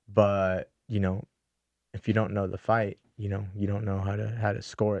 But, if you don't know the fight, you don't know how to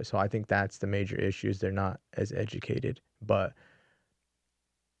score it. So I think that's the major issue is they're not as educated. But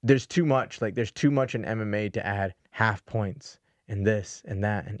there's too much in MMA to add half points and this and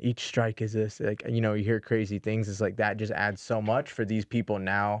that, and each strike is this. Like, you hear crazy things. It's like that just adds so much for these people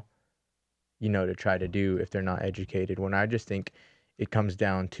now, to try to do if they're not educated. When I just think it comes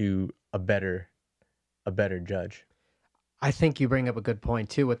down to a better judge. I think you bring up a good point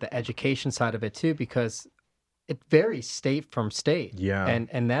too with the education side of it too, because it varies state from state. Yeah.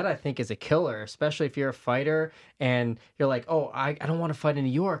 And that I think is a killer, especially if you're a fighter and you're like, oh, I don't want to fight in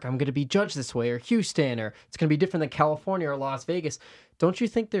New York. I'm going to be judged this way, or Houston, or it's going to be different than California or Las Vegas. Don't you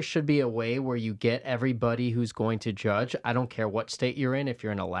think there should be a way where you get everybody who's going to judge? I don't care what state you're in. If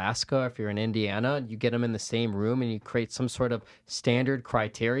you're in Alaska, if you're in Indiana, you get them in the same room and you create some sort of standard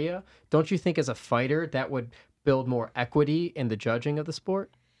criteria. Don't you think as a fighter that would build more equity in the judging of the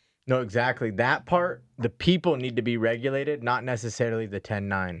sport? No, exactly. That part, the people need to be regulated, not necessarily the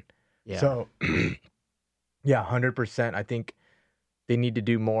 10-9. Yeah. So, yeah, 100%. I think they need to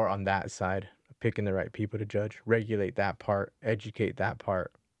do more on that side, picking the right people to judge, regulate that part, educate that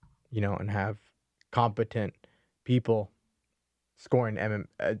part, and have competent people scoring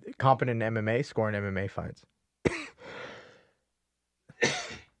competent MMA, scoring MMA fights.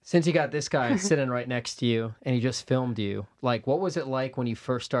 Since you got this guy sitting right next to you and he just filmed you, like, what was it like when you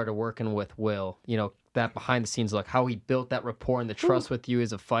first started working with Will? That behind the scenes look, how he built that rapport and the trust with you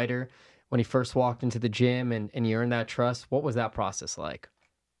as a fighter when he first walked into the gym and you earned that trust. What was that process like?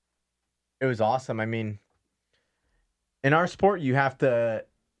 It was awesome. I mean, in our sport, you have to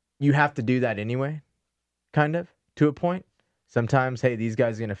do that anyway, kind of, to a point. Sometimes, hey, these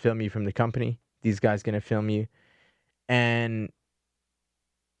guys are going to film you from the company. These guys going to film you. And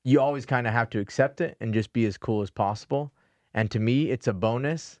you always kind of have to accept it and just be as cool as possible. And to me, it's a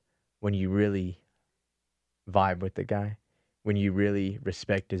bonus when you really vibe with the guy, when you really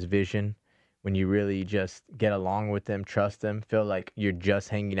respect his vision, when you really just get along with them, trust them, feel like you're just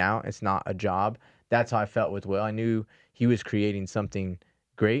hanging out. It's not a job. That's how I felt with Will. I knew he was creating something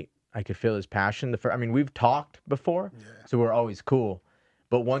great. I could feel his passion. I mean, we've talked before, so we're always cool.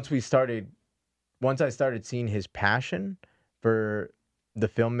 But once I started seeing his passion for the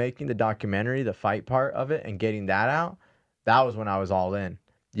filmmaking, the documentary, the fight part of it, and getting that out, that was when I was all in,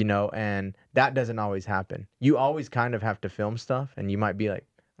 and that doesn't always happen. You always kind of have to film stuff, and you might be like,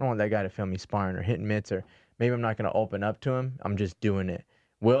 I don't want that guy to film me sparring or hitting mitts, or maybe I'm not going to open up to him. I'm just doing it.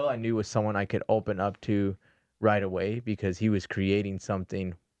 Will, I knew was someone I could open up to right away because he was creating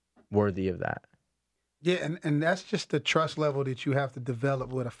something worthy of that. Yeah, and that's just the trust level that you have to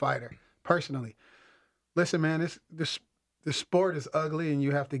develop with a fighter. Personally, listen, man, this sport is ugly, and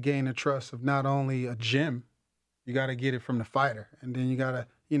you have to gain the trust of not only a gym, you got to get it from the fighter, and then you got to,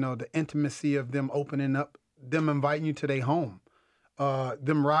 the intimacy of them opening up, them inviting you to their home,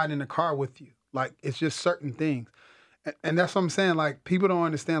 them riding in the car with you. Like, it's just certain things, and that's what I'm saying. Like, people don't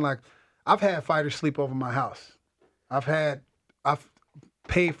understand. Like, I've had fighters sleep over my house. I've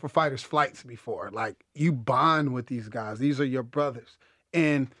paid for fighters' flights before. Like, you bond with these guys. These are your brothers,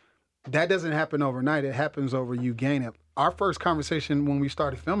 and that doesn't happen overnight. It happens over you gain it. Our first conversation when we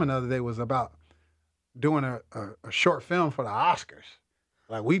started filming the other day was about doing a short film for the Oscars.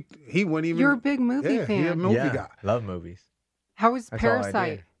 Like, he wouldn't even. You're a big movie fan. He's a movie guy. Love movies. How was That's all I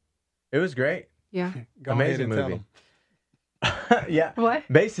Parasite? did. It was great. Yeah. Go Amazing ahead and movie. tell him. Yeah. What?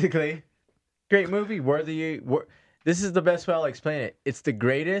 Basically, great movie. This is the best way I'll explain it. It's the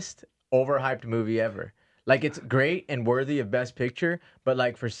greatest overhyped movie ever. Like, it's great and worthy of Best Picture, but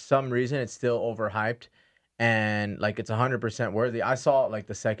like for some reason it's still overhyped, and like it's 100% worthy. I saw it like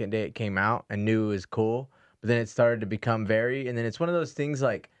the second day it came out and knew it was cool, but then it started to become and then it's one of those things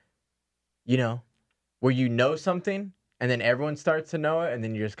like, where you know something and then everyone starts to know it, and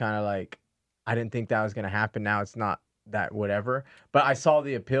then you're just kind of like, I didn't think that was going to happen. Now it's not that whatever. But I saw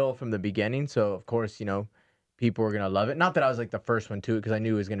the appeal from the beginning, so of course, people were going to love it. Not that I was like the first one to it, because I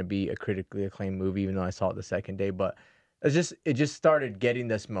knew it was going to be a critically acclaimed movie, even though I saw it the second day. But it just started getting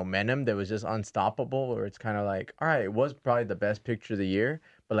this momentum that was just unstoppable, where it's kind of like, all right, it was probably the best picture of the year,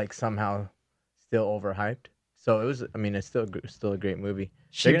 but like somehow still overhyped. So it's still a great movie.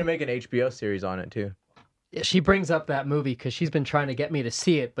 They're going to make an HBO series on it too. Yeah, she brings up that movie because she's been trying to get me to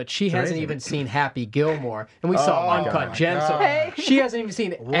see it, but she hasn't even seen Happy Gilmore, and we saw Uncut Gems. So she hasn't even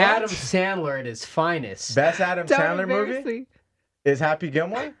seen Adam Sandler at his finest. Best Adam Sandler movie is Happy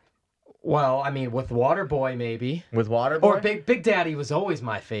Gilmore. Well, I mean, with Waterboy maybe. With Waterboy, or Big Daddy was always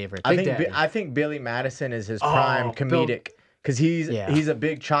my favorite. I think Billy Madison is his prime comedic, because he's a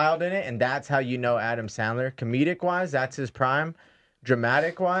big child in it, and that's how you know Adam Sandler. Comedic wise, that's his prime.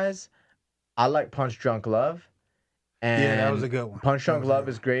 Dramatic wise, I like Punch Drunk Love. And that was a good one. Punch Drunk Love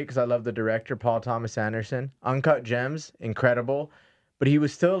is great because I love the director, Paul Thomas Anderson. Uncut Gems, incredible. But he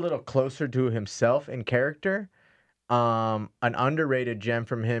was still a little closer to himself in character. An underrated gem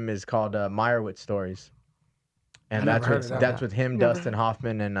from him is called Meyerowitz Stories. And that's with him, Dustin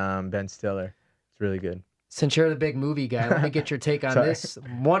Hoffman, and Ben Stiller. It's really good. Since you're the big movie guy, let me get your take on this.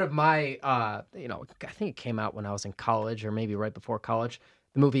 One of my, I think it came out when I was in college or maybe right before college,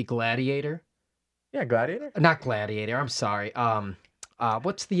 the movie Gladiator. Yeah, Gladiator? Not Gladiator, I'm sorry.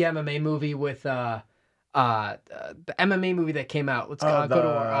 What's the MMA movie with, the MMA movie that came out? Let's go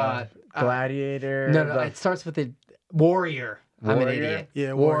to Gladiator. No, it starts with the Warrior. I'm an idiot.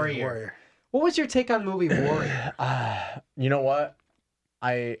 Yeah, Warrior. What was your take on the movie Warrior? You know what?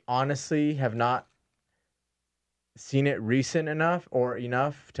 I honestly have not seen it recent enough or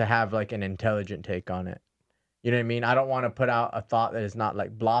enough to have like an intelligent take on it. You know what I mean? I don't want to put out a thought that is not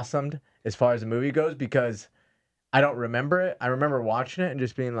like blossomed as far as the movie goes, because I don't remember it. I remember watching it and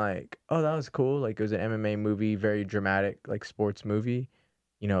just being like, oh, that was cool. Like, it was an MMA movie, very dramatic, like sports movie,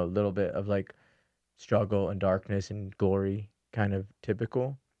 a little bit of like struggle and darkness and glory, kind of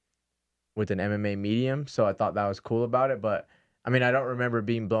typical with an MMA medium. So I thought that was cool about it. But I mean, I don't remember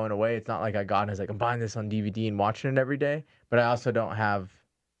being blown away. It's not like I got it and I was like, I'm buying this on DVD and watching it every day. But I also don't have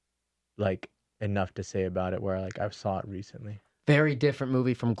like enough to say about it where I saw it recently. Very different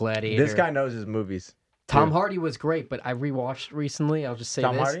movie from Gladiator. This guy knows his movies. Tom Hardy was great, but I rewatched recently. I'll just say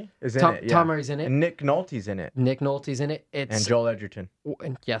Tom this. Hardy is in it. Yeah. Tom Hardy's in it. And Nick Nolte's in it. And Joel Edgerton.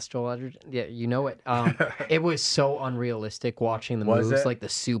 And yes, Joel Edgerton. Yeah, you know it. It was so unrealistic watching the moves, like the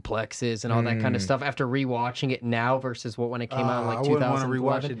suplexes and all that kind of stuff. After rewatching it now versus when it came out in like 2011. I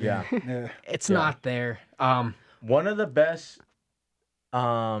wouldn't want to rewatch it. Yeah. It's not there. One of the best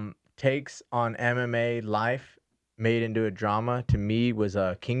takes on MMA life made into a drama to me was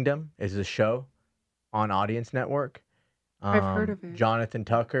Kingdom. Is a show on Audience Network. I've heard of it. Jonathan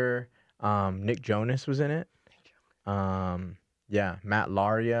Tucker, Nick Jonas was in it. Yeah, Matt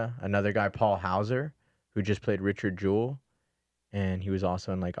Laria, another guy, Paul Hauser, who just played Richard Jewell, and he was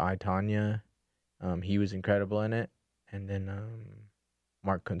also in like I, Tonya. He was incredible in it. And then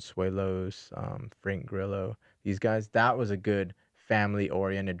Mark Consuelos, Frank Grillo, these guys. That was a good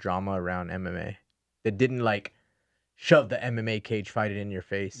family-oriented drama around MMA. That didn't like shove the MMA cage fight in your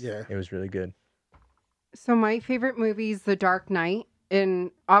face. Yeah. It was really good. So my favorite movie is The Dark Knight,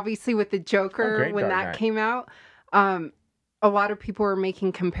 and obviously with the Joker great when Dark that Knight. came out, a lot of people were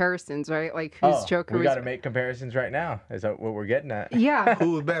making comparisons, right? Like whose Joker we was. got to make comparisons right now. Is that what we're getting at? Yeah.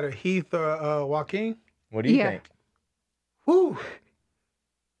 Who was better, Heath or Joaquin? What do you Yeah. think? Whew.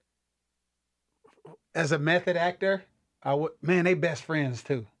 As a method actor, I would. Man, they best friends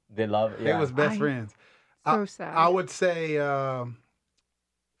too. They love. They was best friends. So sad. I would say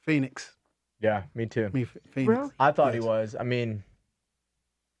Phoenix. Yeah, me too. Phoenix. Really? I thought Yes. he was. I mean,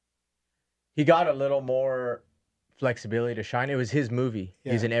 he got a little more flexibility to shine. It was his movie.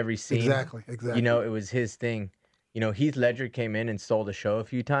 Yeah. He's in every scene. Exactly. You know, it was his thing. You know, Heath Ledger came in and stole the show a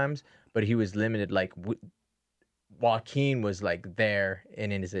few times, but he was limited. Like, Joaquin was like there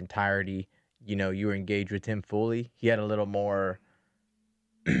and in his entirety. You know, you were engaged with him fully. He had a little more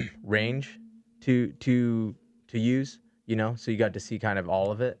range to use. You know, so you got to see kind of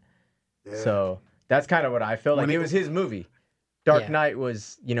all of it. Yeah. So that's kind of what I felt like. When It it- was his movie. Dark Yeah. Knight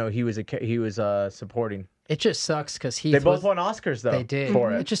was, you know, he was supporting. It just sucks because Heath They both was, won Oscars though. They did.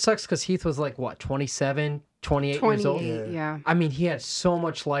 for It it. just sucks because Heath was like, what, 27, 28 years old? 28, yeah. I mean, he had so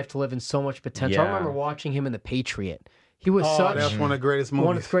much life to live and so much potential. I Yeah. remember watching him in The Patriot. He was Oh, such that's one of the greatest movies.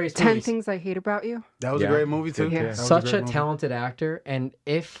 one of the greatest 10 movies. Things I Hate About You. That was Yeah. a great movie too. Good, Yeah. too. That was Such great a movie. talented actor, and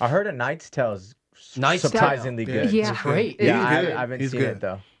if I heard A Knight's Tale is Knight's Tale. surprisingly Yeah. good. Yeah. it's great. It Yeah, is good. I haven't He's seen good. it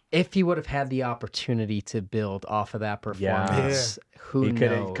though. If he would have had the opportunity to build off of that performance, who He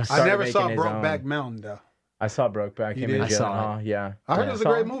could've- knows? Cause- I started never saw making his Brokeback own. Mountain though. I saw Brokeback. You Him did? and I saw Gyllenhaal. Yeah, I heard it was a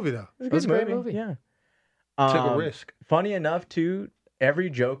great Saw movie though. It was a great movie. Yeah. Took a risk. Funny enough, too, every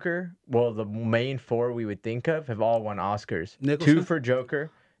Joker, well, the main four we would think of have all won Oscars. Nicholson? 2 for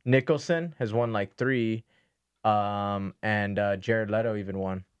Joker. Nicholson has won like 3, and Jared Leto even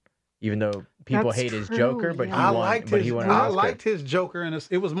won. Even though people That's hate his true, Joker, but yeah. he I won. liked But his. he won an I Oscar. liked his Joker, and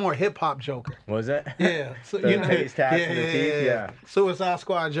it was more hip hop Joker. Was it? Yeah, so, The taste tats in the teeth, yeah. Suicide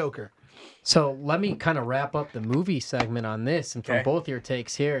Squad Joker. So let me kind of wrap up the movie segment on this, and from Okay. both your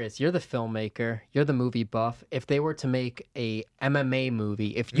takes here is you're the filmmaker, you're the movie buff. If they were to make a MMA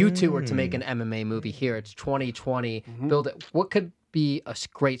movie, if you two were to make an MMA movie here, it's 2020, build it. What could be a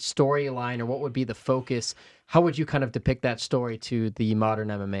great storyline, or what would be the focus? How would you kind of depict that story to the modern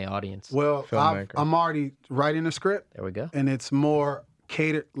MMA audience? Well, Filmmaker. I'm already writing a script, There we go. and it's more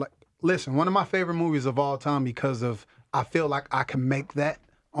catered. Like, listen, one of my favorite movies of all time because of I feel like I can make that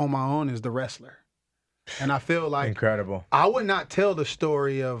on my own is The Wrestler, and I feel like Incredible. I would not tell the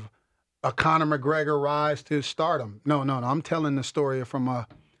story of a Conor McGregor rise to stardom. No. I'm telling the story from a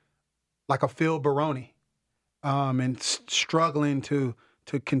Phil Baroni, and struggling to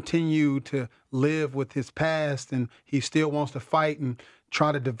continue to live with his past, and he still wants to fight and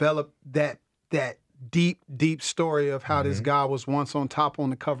try to develop that deep story of how this guy was once on top on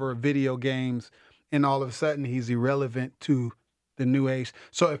the cover of video games, and all of a sudden he's irrelevant to the new age.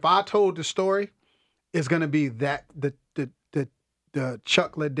 So if I told the story, it's gonna be that the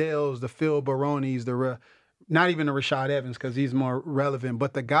Chuck Liddells, the Phil Baronis, not even the Rashad Evans because he's more relevant,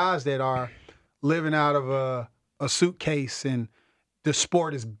 but the guys that are living out of a suitcase, and the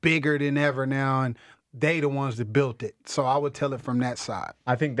sport is bigger than ever now, and they the ones that built it. So I would tell it from that side.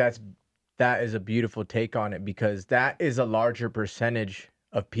 I think that is a beautiful take on it, because that is a larger percentage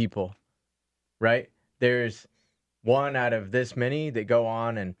of people, right? There's one out of this many that go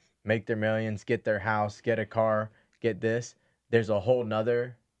on and make their millions, get their house, get a car, get this. There's a whole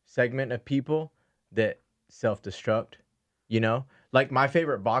nother segment of people that self-destruct, you know? Like my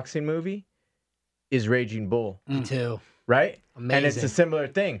favorite boxing movie is Raging Bull, Me too. right? And it's Amazing. a similar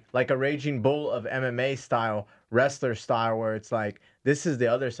thing, like a Raging Bull of MMA style, wrestler style, where it's like, this is the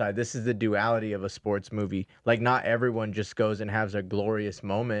other side. This is the duality of a sports movie. Like, not everyone just goes and has a glorious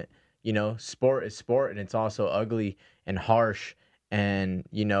moment. You know, sport is sport, and it's also ugly and harsh, and,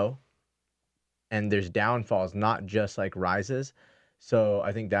 you know, and there's downfalls, not just like rises. So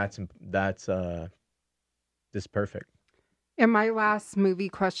I think that's just perfect. And my last movie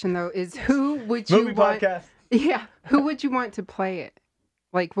question though is who would you Movie want? podcast. Yeah, who would you want to play it?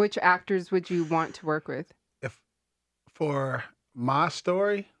 Like, which actors would you want to work with? If for my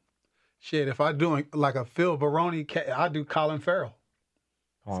story, shit, if I doing like a Phil Baroni, I do Colin Farrell.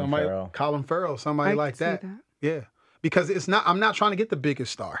 Colin Farrell. Colin Farrell, somebody I like could see that. Yeah, because it's not. I'm not trying to get the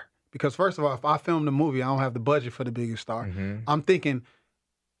biggest star. Because first of all, if I film the movie, I don't have the budget for the biggest star. I'm thinking,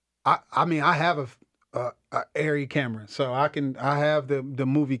 I mean, I have a airy camera, so I have the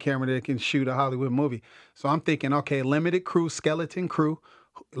movie camera that can shoot a Hollywood movie. So I'm thinking, okay, limited crew, skeleton crew.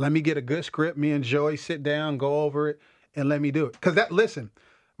 Let me get a good script. Me and Joey sit down, go over it, and let me do it. Because listen,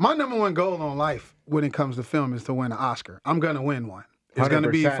 my number one goal in life when it comes to film is to win an Oscar. I'm gonna win one. It's gonna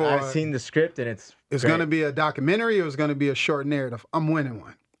be for. I've seen the script and it's gonna be a documentary or it's gonna be a short narrative. I'm winning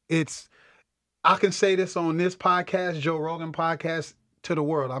one. I can say this on this podcast, Joe Rogan podcast, to the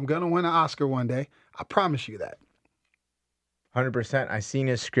world. I'm gonna win an Oscar one day. I promise you that. 100%. I seen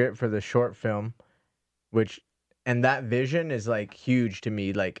his script for the short film, and that vision is like huge to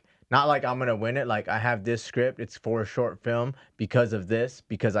me. Like, not like I'm gonna win it. Like, I have this script. It's for a short film because of this,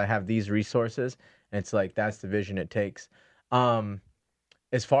 because I have these resources. And it's like, that's the vision it takes.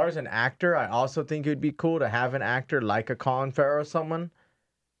 As far as an actor, I also think it would be cool to have an actor like a Colin Farrell or someone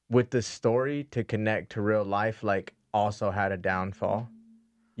with the story to connect to real life, like also had a downfall,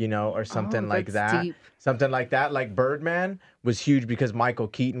 or something like that. Deep. Something like that. Like Birdman was huge because Michael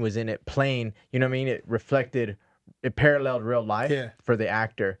Keaton was in it playing, you know what I mean? It paralleled real life for the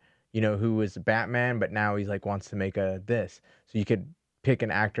actor, who was Batman, but now he's like wants to make this. So you could pick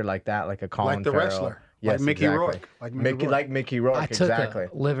an actor like that, like a Colin Farrell. Like the wrestler. Yes, like Mickey exactly. Rourke. Like Mickey Rourke, I took exactly. a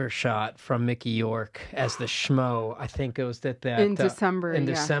liver shot from Mickey York as the Schmo. I think it was in December. In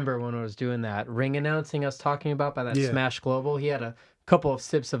December when I was doing that ring announcing I was talking about by that Smash Global. He had a couple of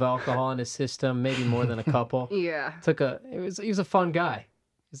sips of alcohol in his system, maybe more than a couple. Yeah. He was a fun guy.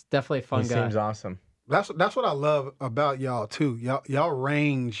 He's definitely a fun guy. He seems awesome. That's what I love about y'all too. Y'all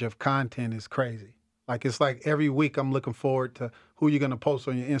range of content is crazy. Like, it's like every week I'm looking forward to who you're gonna post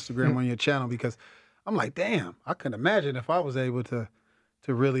on your Instagram on your channel, because I'm like, damn, I can imagine if I was able to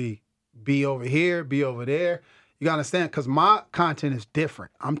really be over here, be over there. You gotta understand, because my content is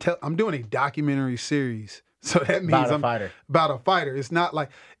different. I'm doing a documentary series, so that means about a fighter. It's not like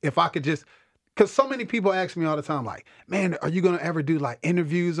if I could just, because so many people ask me all the time, like, man, are you gonna ever do like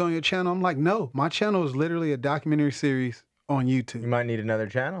interviews on your channel? I'm like, no, my channel is literally a documentary series on YouTube. You might need another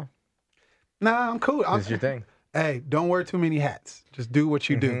channel. Nah, I'm cool. This is your thing. Hey, don't wear too many hats. Just do what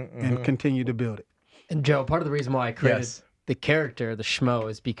you do and continue to build it. And Joe, part of the reason why I created the character, the Schmo,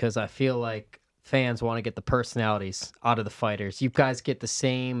 is because I feel like fans want to get the personalities out of the fighters. You guys get the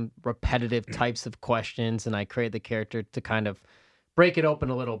same repetitive types of questions, and I created the character to kind of break it open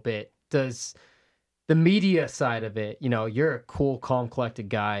a little bit. Does the media side of it, you're a cool, calm, collected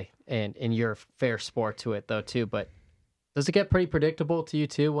guy, and you're a fair sport to it, though, too, but does it get pretty predictable to you,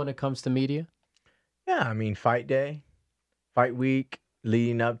 too, when it comes to media? Yeah, I mean, fight day, fight week,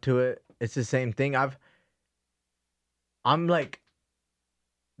 leading up to it, it's the same thing. I'm like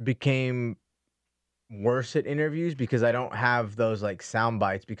became worse at interviews because I don't have those like sound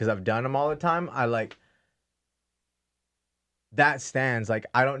bites because I've done them all the time. That stands. Like,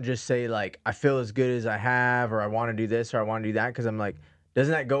 I don't just say like I feel as good as I have, or I want to do this, or I want to do that, because I'm like,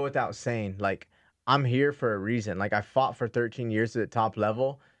 doesn't that go without saying? Like, I'm here for a reason. Like, I fought for 13 years at the top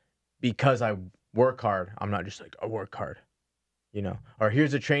level because I work hard. I'm not just like, I work hard, or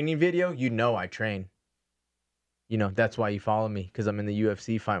here's a training video. I train. That's why you follow me, because I'm in the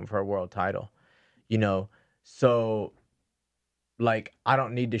UFC fighting for a world title, so like, I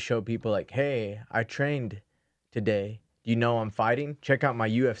don't need to show people like, hey, I trained today. I'm fighting. Check out my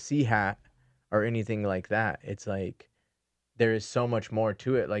UFC hat or anything like that. It's like, there is so much more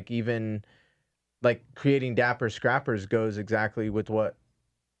to it. Like, even like creating Dapper Scrappers goes exactly with what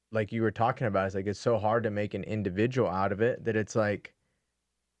like you were talking about. It's like, it's so hard to make an individual out of it that it's like,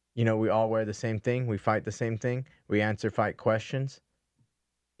 we all wear the same thing. We fight the same thing. We answer fight questions.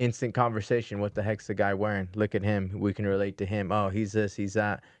 Instant conversation. What the heck's the guy wearing? Look at him. We can relate to him. Oh, he's this, he's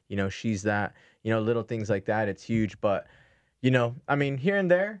that. She's that. Little things like that. It's huge. But, I mean, here and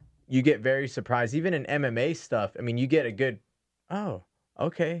there, you get very surprised. Even in MMA stuff, I mean, you get a good, oh,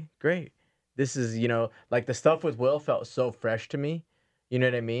 okay, great. This is, like the stuff with Will felt so fresh to me. You know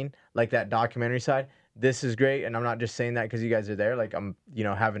what I mean? Like that documentary side. This is great, and I'm not just saying that because you guys are there. Like, I'm,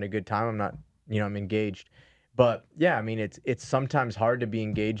 having a good time. I'm not, I'm engaged. But yeah, I mean, it's sometimes hard to be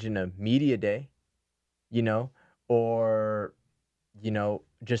engaged in a media day, or,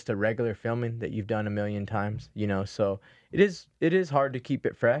 just a regular filming that you've done a million times, So it is hard to keep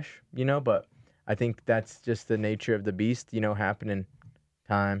it fresh, but I think that's just the nature of the beast, happening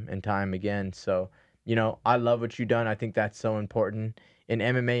time and time again. So, I love what you've done. I think that's so important in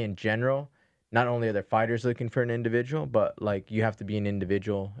MMA in general. Not only are there fighters looking for an individual, but like, you have to be an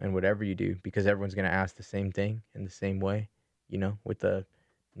individual in whatever you do, because everyone's going to ask the same thing in the same way, with the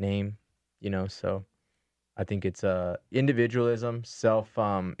name, so I think it's individualism, self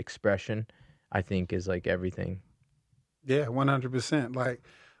expression. I think is like everything. Yeah, 100%. Like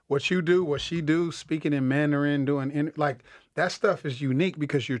what you do, what she do, speaking in Mandarin, like that stuff is unique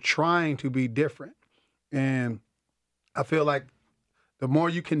because you're trying to be different. And I feel like the more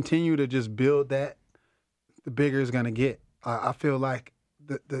you continue to just build that, the bigger it's gonna get. I feel like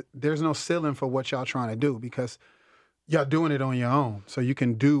there's no ceiling for what y'all trying to do because y'all doing it on your own. So you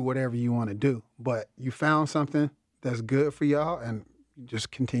can do whatever you want to do. But you found something that's good for y'all and you just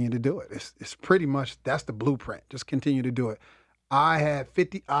continue to do it. It's pretty much that's the blueprint. Just continue to do it. I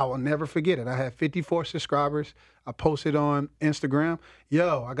will never forget it. I had 54 subscribers. I posted on Instagram,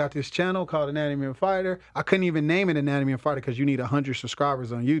 yo, I got this channel called Anatomy of a Fighter. I couldn't even name it Anatomy of a Fighter because you need 100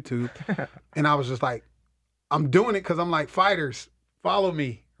 subscribers on YouTube. And I was just like, I'm doing it because I'm like, fighters, follow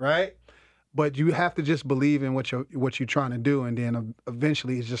me, right? But you have to just believe in what you're trying to do, and then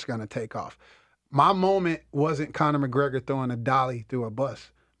eventually it's just going to take off. My moment wasn't Conor McGregor throwing a dolly through a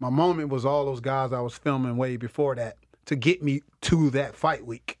bus. My moment was all those guys I was filming way before that to get me to that fight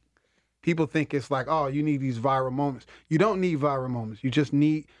week. People think it's like, oh, you need these viral moments. You don't need viral moments. You just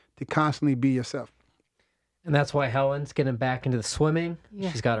need to constantly be yourself. And that's why Helen's getting back into the swimming.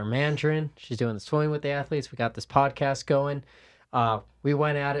 Yeah. She's got her Mandarin. She's doing the swimming with the athletes. We got this podcast going. We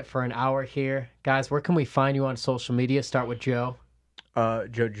went at it for an hour here. Guys, where can we find you on social media? Start with Joe.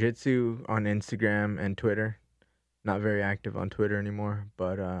 Jiu-Jitsu on Instagram and Twitter. Not very active on Twitter anymore,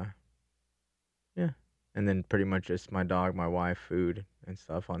 but yeah. And then pretty much just my dog, my wife, food, and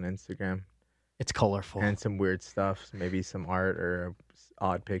stuff on Instagram. It's colorful. And some weird stuff, maybe some art or an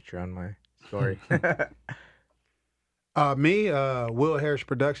odd picture on my story. Will Harris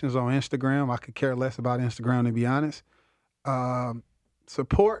Productions on Instagram. I could care less about Instagram, to be honest.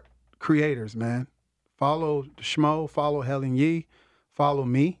 Support creators, man. Follow Schmo, follow Helen Yee, follow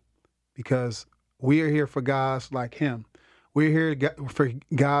me, because we are here for guys like him. We're here for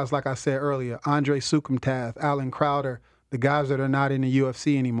guys, like I said earlier, Andre Sukumtath, Alan Crowder, the guys that are not in the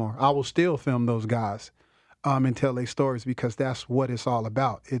UFC anymore. I will still film those guys and tell their stories because that's what it's all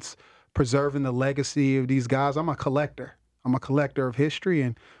about. It's preserving the legacy of these guys. I'm a collector. I'm a collector of history,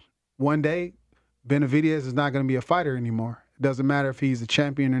 and one day Benavidez is not going to be a fighter anymore. It doesn't matter if he's a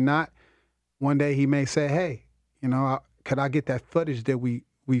champion or not. One day he may say, hey, could I get that footage that we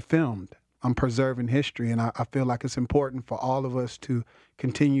filmed? I'm preserving history, and I feel like it's important for all of us to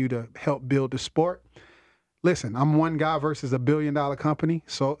continue to help build the sport. Listen, I'm one guy versus $1 billion company,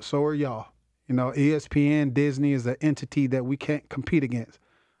 so are y'all. ESPN, Disney is an entity that we can't compete against.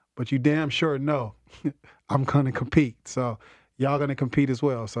 But you damn sure know I'm going to compete. So y'all going to compete as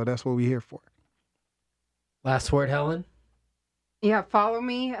well. So that's what we're here for. Last word, Helen? Yeah, follow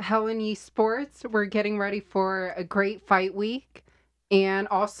me, Helen Yee Sports. We're getting ready for a great fight week. And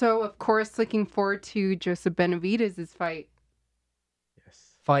also, of course, looking forward to Joseph Benavidez' fight.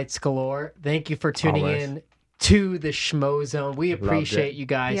 Yes. Fights galore. Thank you for tuning in to the Schmozone. We appreciate you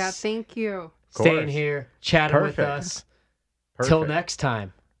guys. Yeah, thank you. Staying here, chatting with Perfect. us. Perfect. Till next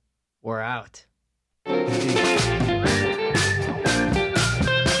time, we're out.